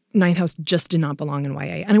that Ninth House just did not belong in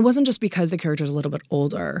YA. And it wasn't just because the character's a little bit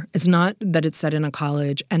older. It's not that it's set in a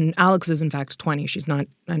college. And Alex is, in fact, 20. She's not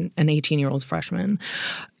an 18-year-old freshman.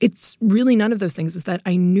 It's really none of those things. It's that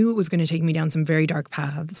I knew it was going to take me down some very dark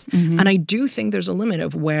paths. Mm-hmm. And I do think there's a limit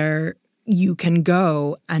of where you can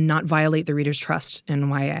go and not violate the reader's trust in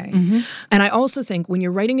YA. Mm-hmm. And I also think when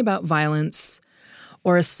you're writing about violence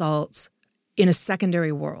or assault in a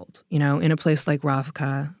secondary world, in a place like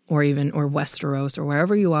Ravka or Westeros or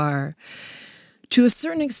wherever you are, to a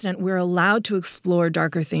certain extent, we're allowed to explore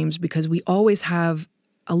darker themes because we always have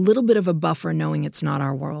a little bit of a buffer knowing it's not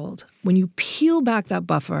our world. When you peel back that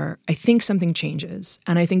buffer, I think something changes.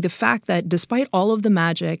 And I think the fact that despite all of the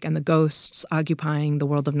magic and the ghosts occupying the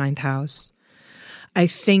world of Ninth House, I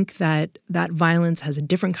think that violence has a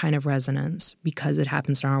different kind of resonance because it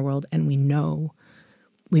happens in our world, and we know.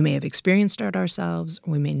 We may have experienced it ourselves,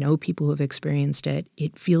 or we may know people who have experienced it.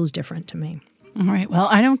 It feels different to me. All right. Well,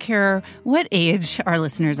 I don't care what age our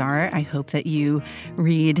listeners are. I hope that you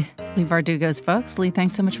read Leigh Bardugo's books. Leigh,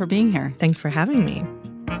 thanks so much for being here. Thanks for having me.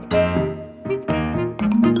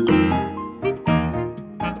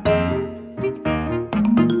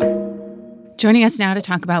 Joining us now to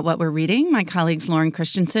talk about what we're reading, my colleagues Lauren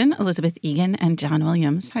Christensen, Elizabeth Egan, and John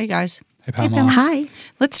Williams. Hi, guys. Hey, Pamela. Hi.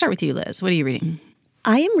 Let's start with you, Liz. What are you reading?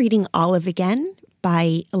 I am reading Olive Again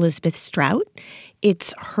by Elizabeth Strout.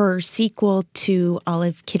 It's her sequel to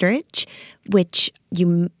Olive Kitteridge, which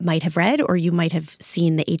you might have read or you might have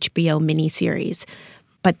seen the HBO miniseries.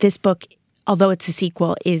 But this book, although it's a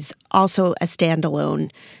sequel, is also a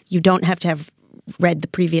standalone. You don't have to have read the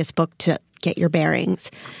previous book to get your bearings.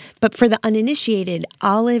 But for the uninitiated,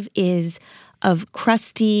 Olive is a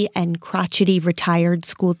crusty and crotchety retired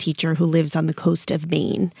school teacher who lives on the coast of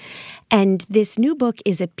Maine. And this new book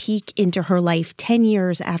is a peek into her life 10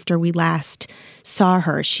 years after we last saw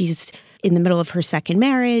her. She's in the middle of her second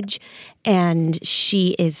marriage, and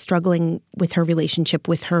she is struggling with her relationship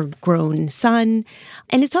with her grown son.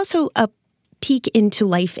 And it's also a peek into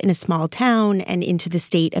life in a small town and into the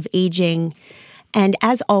state of aging. And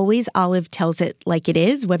as always, Olive tells it like it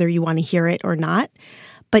is, whether you want to hear it or not.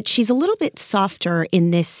 But she's a little bit softer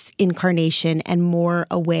in this incarnation and more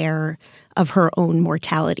aware of her own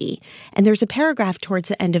mortality. And there's a paragraph towards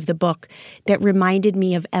the end of the book that reminded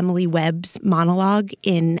me of Emily Webb's monologue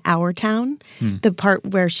in Our Town, the part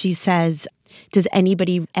where she says, does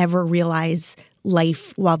anybody ever realize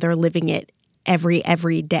life while they're living it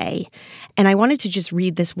every day? And I wanted to just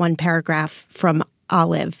read this one paragraph from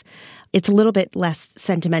Olive. It's a little bit less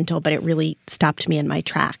sentimental, but it really stopped me in my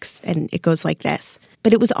tracks. And it goes like this.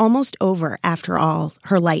 But it was almost over, after all,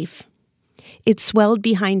 her life. It swelled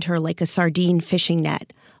behind her like a sardine fishing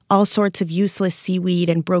net, all sorts of useless seaweed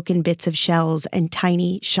and broken bits of shells and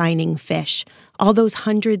tiny, shining fish. All those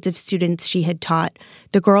hundreds of students she had taught,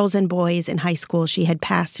 the girls and boys in high school she had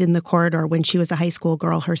passed in the corridor when she was a high school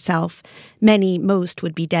girl herself. Most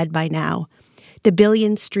would be dead by now. The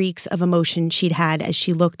billion streaks of emotion she'd had as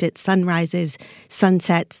she looked at sunrises,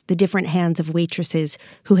 sunsets, the different hands of waitresses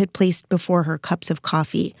who had placed before her cups of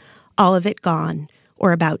coffee, all of it gone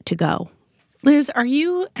or about to go. Liz, are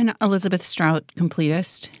you an Elizabeth Strout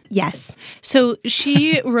completist? Yes. So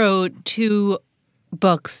she wrote two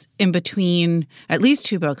books in between, at least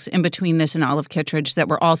two books in between this and Olive Kittredge that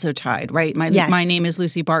were also tied, right? Yes. My Name is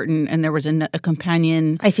Lucy Barton, and there was a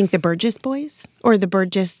companion. I think the Burgess boys, or the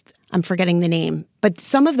Burgess, I'm forgetting the name. But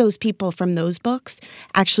some of those people from those books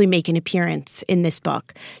actually make an appearance in this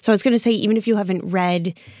book. So I was going to say, even if you haven't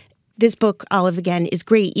read this book, Olive Again, is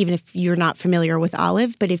great, even if you're not familiar with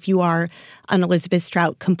Olive. But if you are an Elizabeth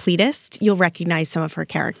Strout completist, you'll recognize some of her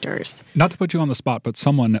characters. Not to put you on the spot, but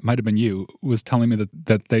someone, it might have been you, was telling me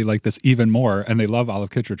that they like this even more, and they love Olive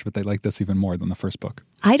Kittredge, but they like this even more than the first book.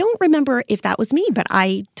 I don't remember if that was me, but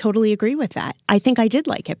I totally agree with that. I think I did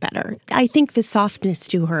like it better. I think the softness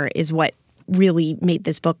to her is what really made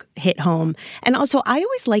this book hit home. And also, I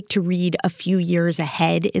always like to read a few years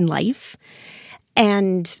ahead in life.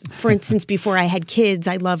 And for instance, before I had kids,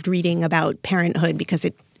 I loved reading about parenthood because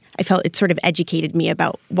I felt it sort of educated me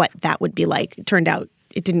about what that would be like. It turned out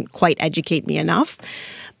it didn't quite educate me enough.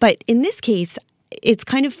 But in this case, it's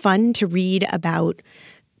kind of fun to read about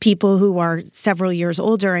people who are several years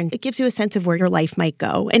older, and it gives you a sense of where your life might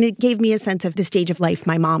go. And it gave me a sense of the stage of life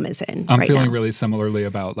my mom is in I'm right feeling now. really similarly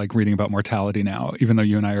about like reading about mortality now, even though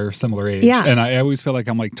you and I are similar age. Yeah. And I always feel like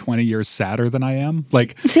I'm like 20 years sadder than I am.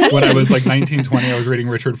 Like when I was like 19, 20, I was reading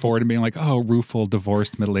Richard Ford and being like, oh, rueful,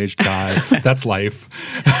 divorced, middle-aged guy. That's life.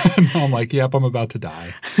 And now I'm like, yep, I'm about to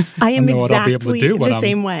die. I am know what I'll be able to exactly do when the I'm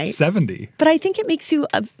same way. 70. But I think it makes you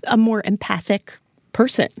a more empathic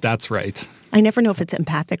person. That's right. I never know if it's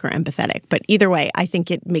empathic or empathetic, but either way, I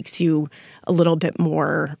think it makes you a little bit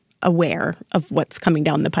more aware of what's coming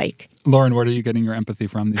down the pike. Lauren, where are you getting your empathy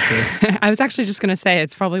from these days? I was actually just going to say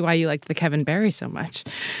it's probably why you liked the Kevin Barry so much.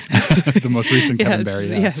 The most recent Kevin Barry.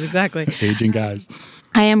 Yeah. Yes, exactly. Aging guys.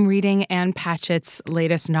 I am reading Anne Patchett's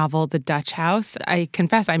latest novel, The Dutch House. I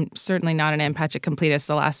confess I'm certainly not an Anne Patchett completist.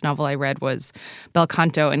 The last novel I read was Bel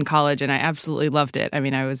Canto in college, and I absolutely loved it. I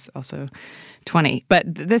mean, I was also 20. But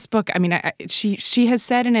this book, I mean, she has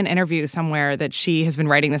said in an interview somewhere that she has been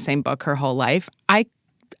writing the same book her whole life. I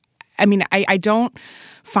don't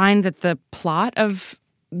find that the plot of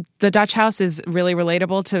The Dutch House is really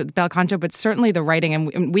relatable to Bel Canto, but certainly the writing,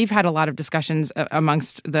 and we've had a lot of discussions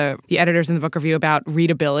amongst the editors in the book review about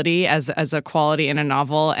readability as a quality in a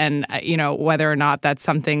novel, and whether or not that's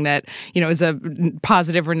something that is a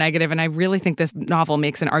positive or negative. And I really think this novel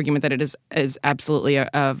makes an argument that it is absolutely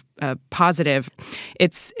a positive.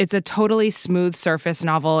 It's a totally smooth surface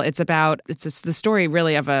novel. It's the story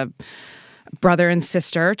really of a brother and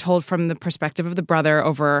sister told from the perspective of the brother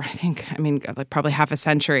over, like probably half a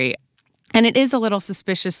century. And it is a little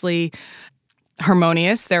suspiciously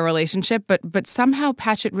harmonious, their relationship, but somehow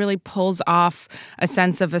Patchett really pulls off a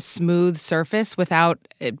sense of a smooth surface without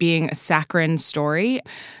it being a saccharine story.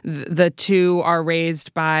 The two are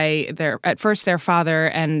raised by at first their father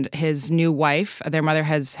and his new wife. Their mother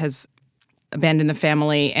has abandon the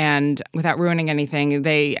family, and without ruining anything,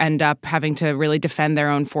 they end up having to really defend their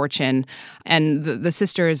own fortune. And the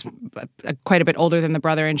sister is quite a bit older than the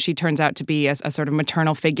brother, and she turns out to be a sort of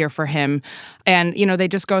maternal figure for him. And, they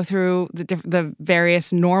just go through the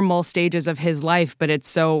various normal stages of his life, but it's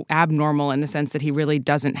so abnormal in the sense that he really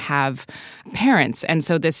doesn't have parents. And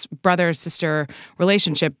so this brother-sister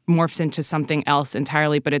relationship morphs into something else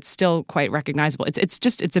entirely, but it's still quite recognizable.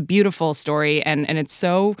 It's a beautiful story, and it's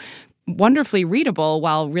so wonderfully readable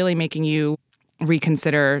while really making you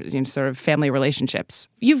reconsider sort of family relationships.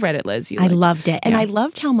 You've read it, Liz. I loved it. And I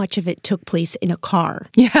loved how much of it took place in a car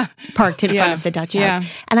parked in front of the Dutch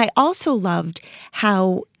House. And I also loved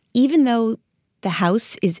how even though the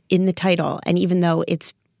house is in the title and even though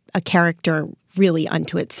it's a character really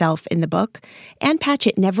unto itself in the book. Anne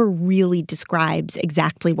Patchett never really describes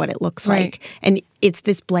exactly what it looks like. And it's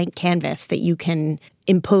this blank canvas that you can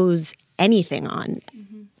impose anything on,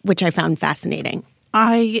 which I found fascinating.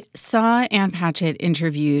 I saw Anne Patchett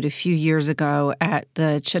interviewed a few years ago at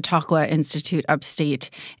the Chautauqua Institute upstate,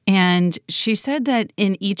 and she said that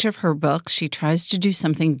in each of her books, she tries to do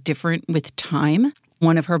something different with time.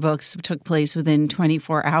 One of her books took place within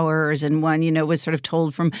 24 hours, and one, was sort of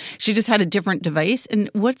told from, she just had a different device. And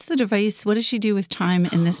what's the device? What does she do with time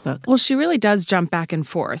in this book? Well, she really does jump back and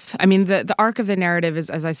forth. I mean, the arc of the narrative is,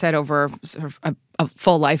 as I said, over sort of a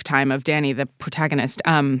full lifetime of Danny, the protagonist.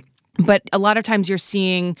 But a lot of times you're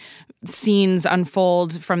seeing scenes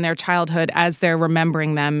unfold from their childhood as they're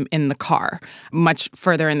remembering them in the car, much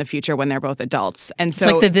further in the future when they're both adults. And so,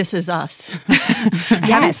 it's like the This Is Us. I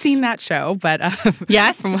haven't seen that show, but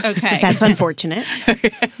yes, okay, that's unfortunate.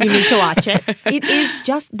 You need to watch it. It is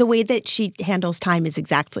just the way that she handles time is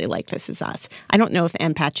exactly like This Is Us. I don't know if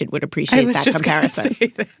Anne Patchett would appreciate that comparison,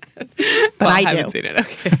 but I do. haven't seen it.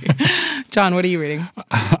 Okay, John, what are you reading?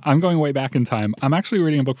 I'm going way back in time. I'm actually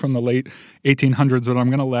reading a book from the late 1800s, but I'm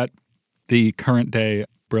going to let the current day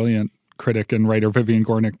brilliant critic and writer Vivian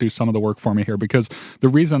Gornick do some of the work for me here, because the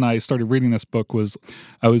reason I started reading this book was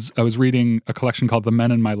I was reading a collection called The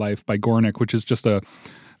Men in My Life by Gornick, which is just a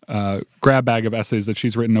grab bag of essays that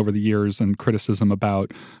she's written over the years and criticism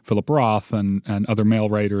about Philip Roth and other male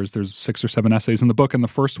writers. There's 6 or 7 essays in the book, and the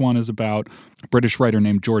first one is about a British writer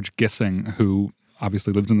named George Gissing, who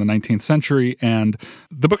obviously lived in the 19th century. And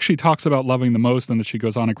the book she talks about loving the most and that she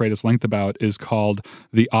goes on at greatest length about is called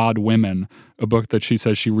The Odd Women, a book that she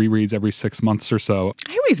says she rereads every 6 months or so.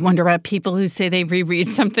 I always wonder about people who say they reread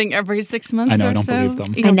something every 6 months or so. I know, I don't believe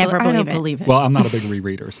them. I never believe it. Well, I'm not a big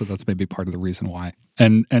rereader, so that's maybe part of the reason why.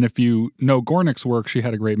 And if you know Gornick's work, she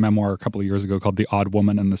had a great memoir a couple of years ago called The Odd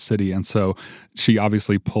Woman in the City. And so she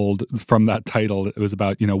obviously pulled from that title. It was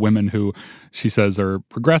about, women who she says are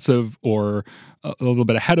progressive or a little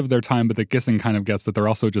bit ahead of their time, but that Gissing kind of gets that they're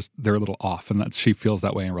also they're a little off, and that she feels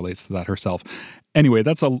that way and relates to that herself. Anyway,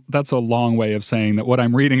 that's a long way of saying that what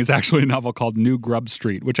I'm reading is actually a novel called New Grub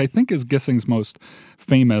Street, which I think is Gissing's most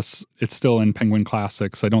famous. It's still in Penguin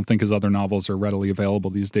Classics. I don't think his other novels are readily available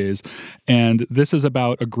these days. And this is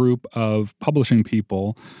about a group of publishing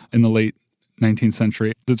people in the late 19th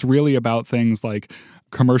century. It's really about things like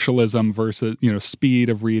commercialism versus, speed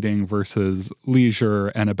of reading versus leisure,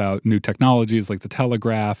 and about new technologies like the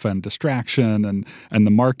telegraph and distraction and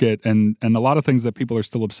the market and a lot of things that people are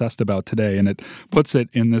still obsessed about today. And it puts it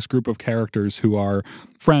in this group of characters who are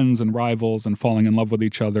friends and rivals and falling in love with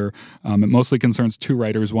each other. It mostly concerns 2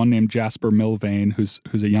 writers, one named Jasper Milvain, who's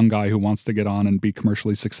a young guy who wants to get on and be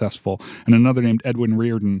commercially successful, and another named Edwin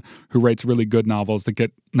Reardon, who writes really good novels that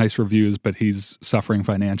get nice reviews, but he's suffering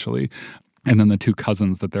financially. And then the 2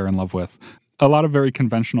 cousins that they're in love with. A lot of very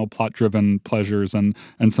conventional plot-driven pleasures and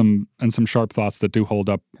some sharp thoughts that do hold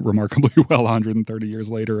up remarkably well 130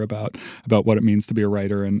 years later about what it means to be a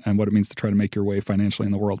writer and what it means to try to make your way financially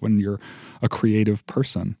in the world when you're a creative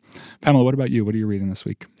person. Pamela, what about you? What are you reading this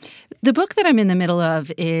week? The book that I'm in the middle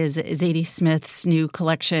of is Zadie Smith's new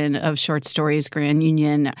collection of short stories, Grand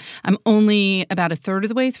Union. I'm only about a third of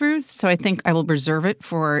the way through, so I think I will reserve it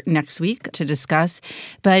for next week to discuss.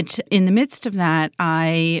 But in the midst of that,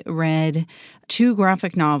 I read 2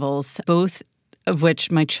 graphic novels, both of which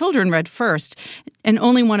my children read first, and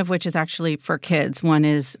only one of which is actually for kids. One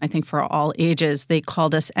is, I think, for all ages. They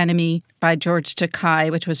Called Us Enemy by George Takei,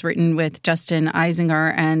 which was written with Justin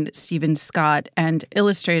Eisinger and Stephen Scott and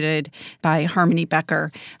illustrated by Harmony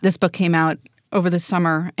Becker. This book came out over the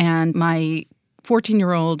summer, and my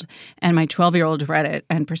 14-year-old and my 12-year-old read it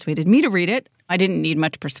and persuaded me to read it. I didn't need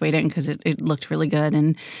much persuading because it looked really good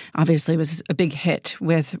and obviously was a big hit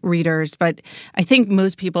with readers. But I think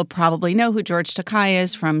most people probably know who George Takei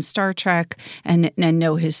is from Star Trek and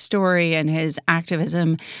know his story and his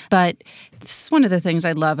activism. But this is one of the things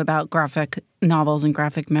I love about graphic novels and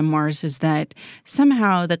graphic memoirs is that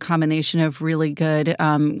somehow the combination of really good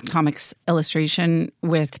comics illustration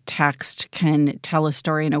with text can tell a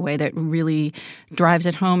story in a way that really drives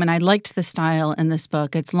it home. And I liked the style in this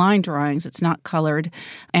book. It's line drawings. It's not colored.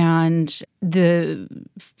 And the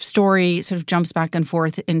story sort of jumps back and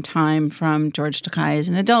forth in time from George Takei as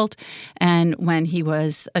an adult and when he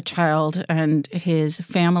was a child and his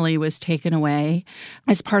family was taken away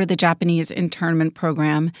as part of the Japanese internment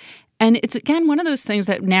program. And it's, again, one of those things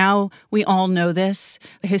that now we all know this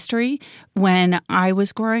history. When I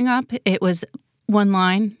was growing up, it was one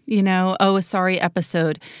line, a sorry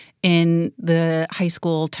episode. in the high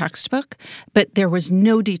school textbook, but there was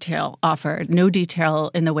no detail offered, no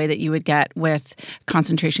detail in the way that you would get with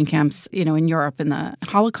concentration camps, in Europe in the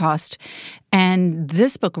Holocaust. And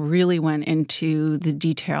this book really went into the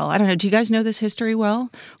detail. I don't know. Do you guys know this history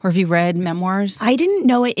well? Or have you read memoirs? I didn't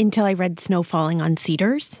know it until I read Snow Falling on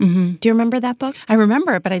Cedars. Mm-hmm. Do you remember that book? I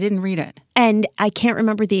remember it, but I didn't read it. And I can't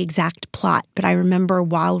remember the exact plot, but I remember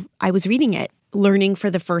while I was reading it, learning for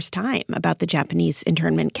the first time about the Japanese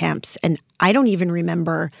internment camps. And I don't even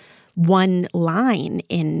remember one line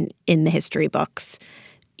in the history books,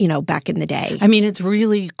 back in the day. I mean, it's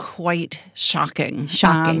really quite shocking.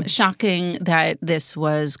 Shocking that this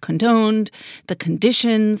was condoned, the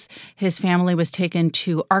conditions. His family was taken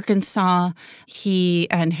to Arkansas. He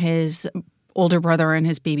and his older brother and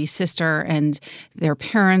his baby sister and their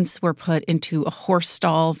parents were put into a horse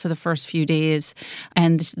stall for the first few days.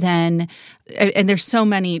 And there's so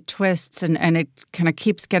many twists and it kind of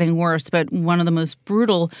keeps getting worse. But one of the most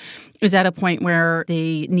brutal is at a point where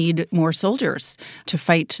they need more soldiers to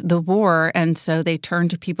fight the war. And so they turn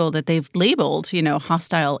to people that they've labeled,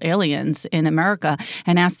 hostile aliens in America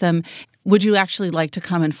and ask them, would you actually like to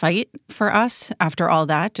come and fight for us after all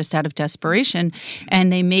that, just out of desperation?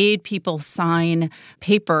 And they made people sign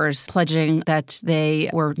papers pledging that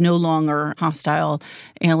they were no longer hostile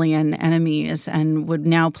alien enemies and would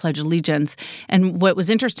now pledge allegiance. And what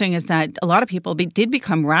was interesting is that a lot of people did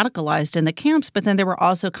become radicalized in the camps, but then there were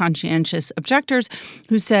also conscientious objectors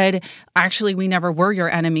who said, actually, we never were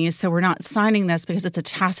your enemies, so we're not signing this because it's a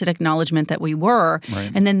tacit acknowledgement that we were.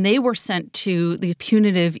 Right. And then they were sent to these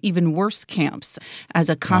punitive, even worse camps as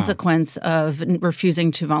a consequence of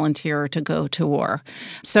refusing to volunteer to go to war.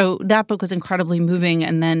 So that book was incredibly moving.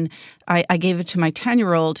 And then I gave it to my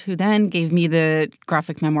 10-year-old, who then gave me the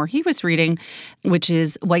graphic memoir he was reading, which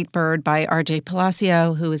is White Bird by R.J.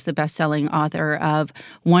 Palacio, who is the best-selling author of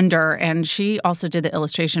Wonder. And she also did the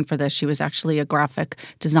illustration for this. She was actually a graphic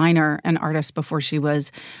designer and artist before she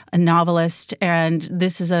was a novelist. And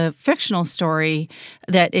this is a fictional story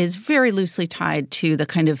that is very loosely tied to the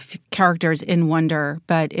kind of characters in Wonder,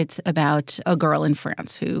 but it's about a girl in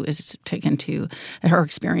France who is taken to her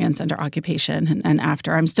experience under occupation and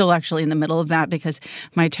after. I'm still actually in the middle of that because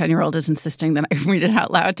my 10-year-old is insisting that I read it out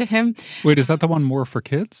loud to him. Wait, is that the one more for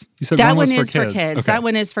kids? You said that one is for kids. Okay. That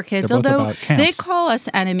one is for kids. They're both although about camps. They Call Us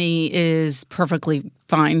Enemy is perfectly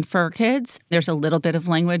fine for kids. There's a little bit of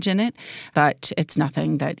language in it, but it's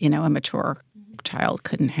nothing that, a mature child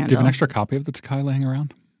couldn't handle. Do you have an extra copy of the Takai laying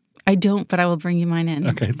around? I don't, but I will bring you mine in.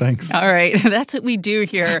 Okay, thanks. All right. That's what we do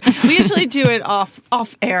here. We usually do it off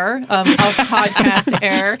air, off podcast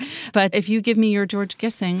air. But if you give me your George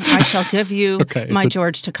Gissing, I shall give you my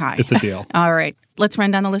George Takai. It's a deal. All right. Let's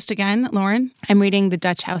run down the list again. Lauren? I'm reading The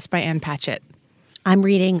Dutch House by Ann Patchett. I'm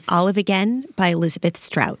reading Olive Again by Elizabeth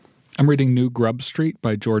Strout. I'm reading New Grub Street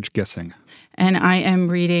by George Gissing. And I am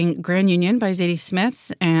reading Grand Union by Zadie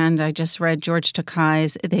Smith, and I just read George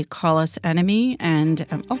Takai's They Call Us Enemy, and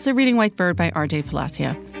I'm also reading White Bird by R.J.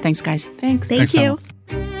 Palacio. Thanks, guys. Thanks. Thank you.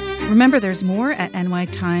 Remember, there's more at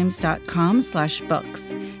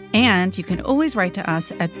nytimes.com/books. And you can always write to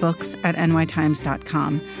us at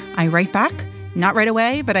books@nytimes.com. I write back, not right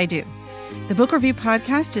away, but I do. The Book Review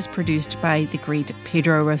Podcast is produced by the great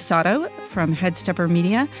Pedro Rosado from Headstepper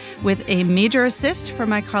Media, with a major assist from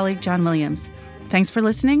my colleague John Williams. Thanks for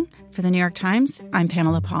listening. For the New York Times, I'm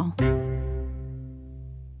Pamela Paul.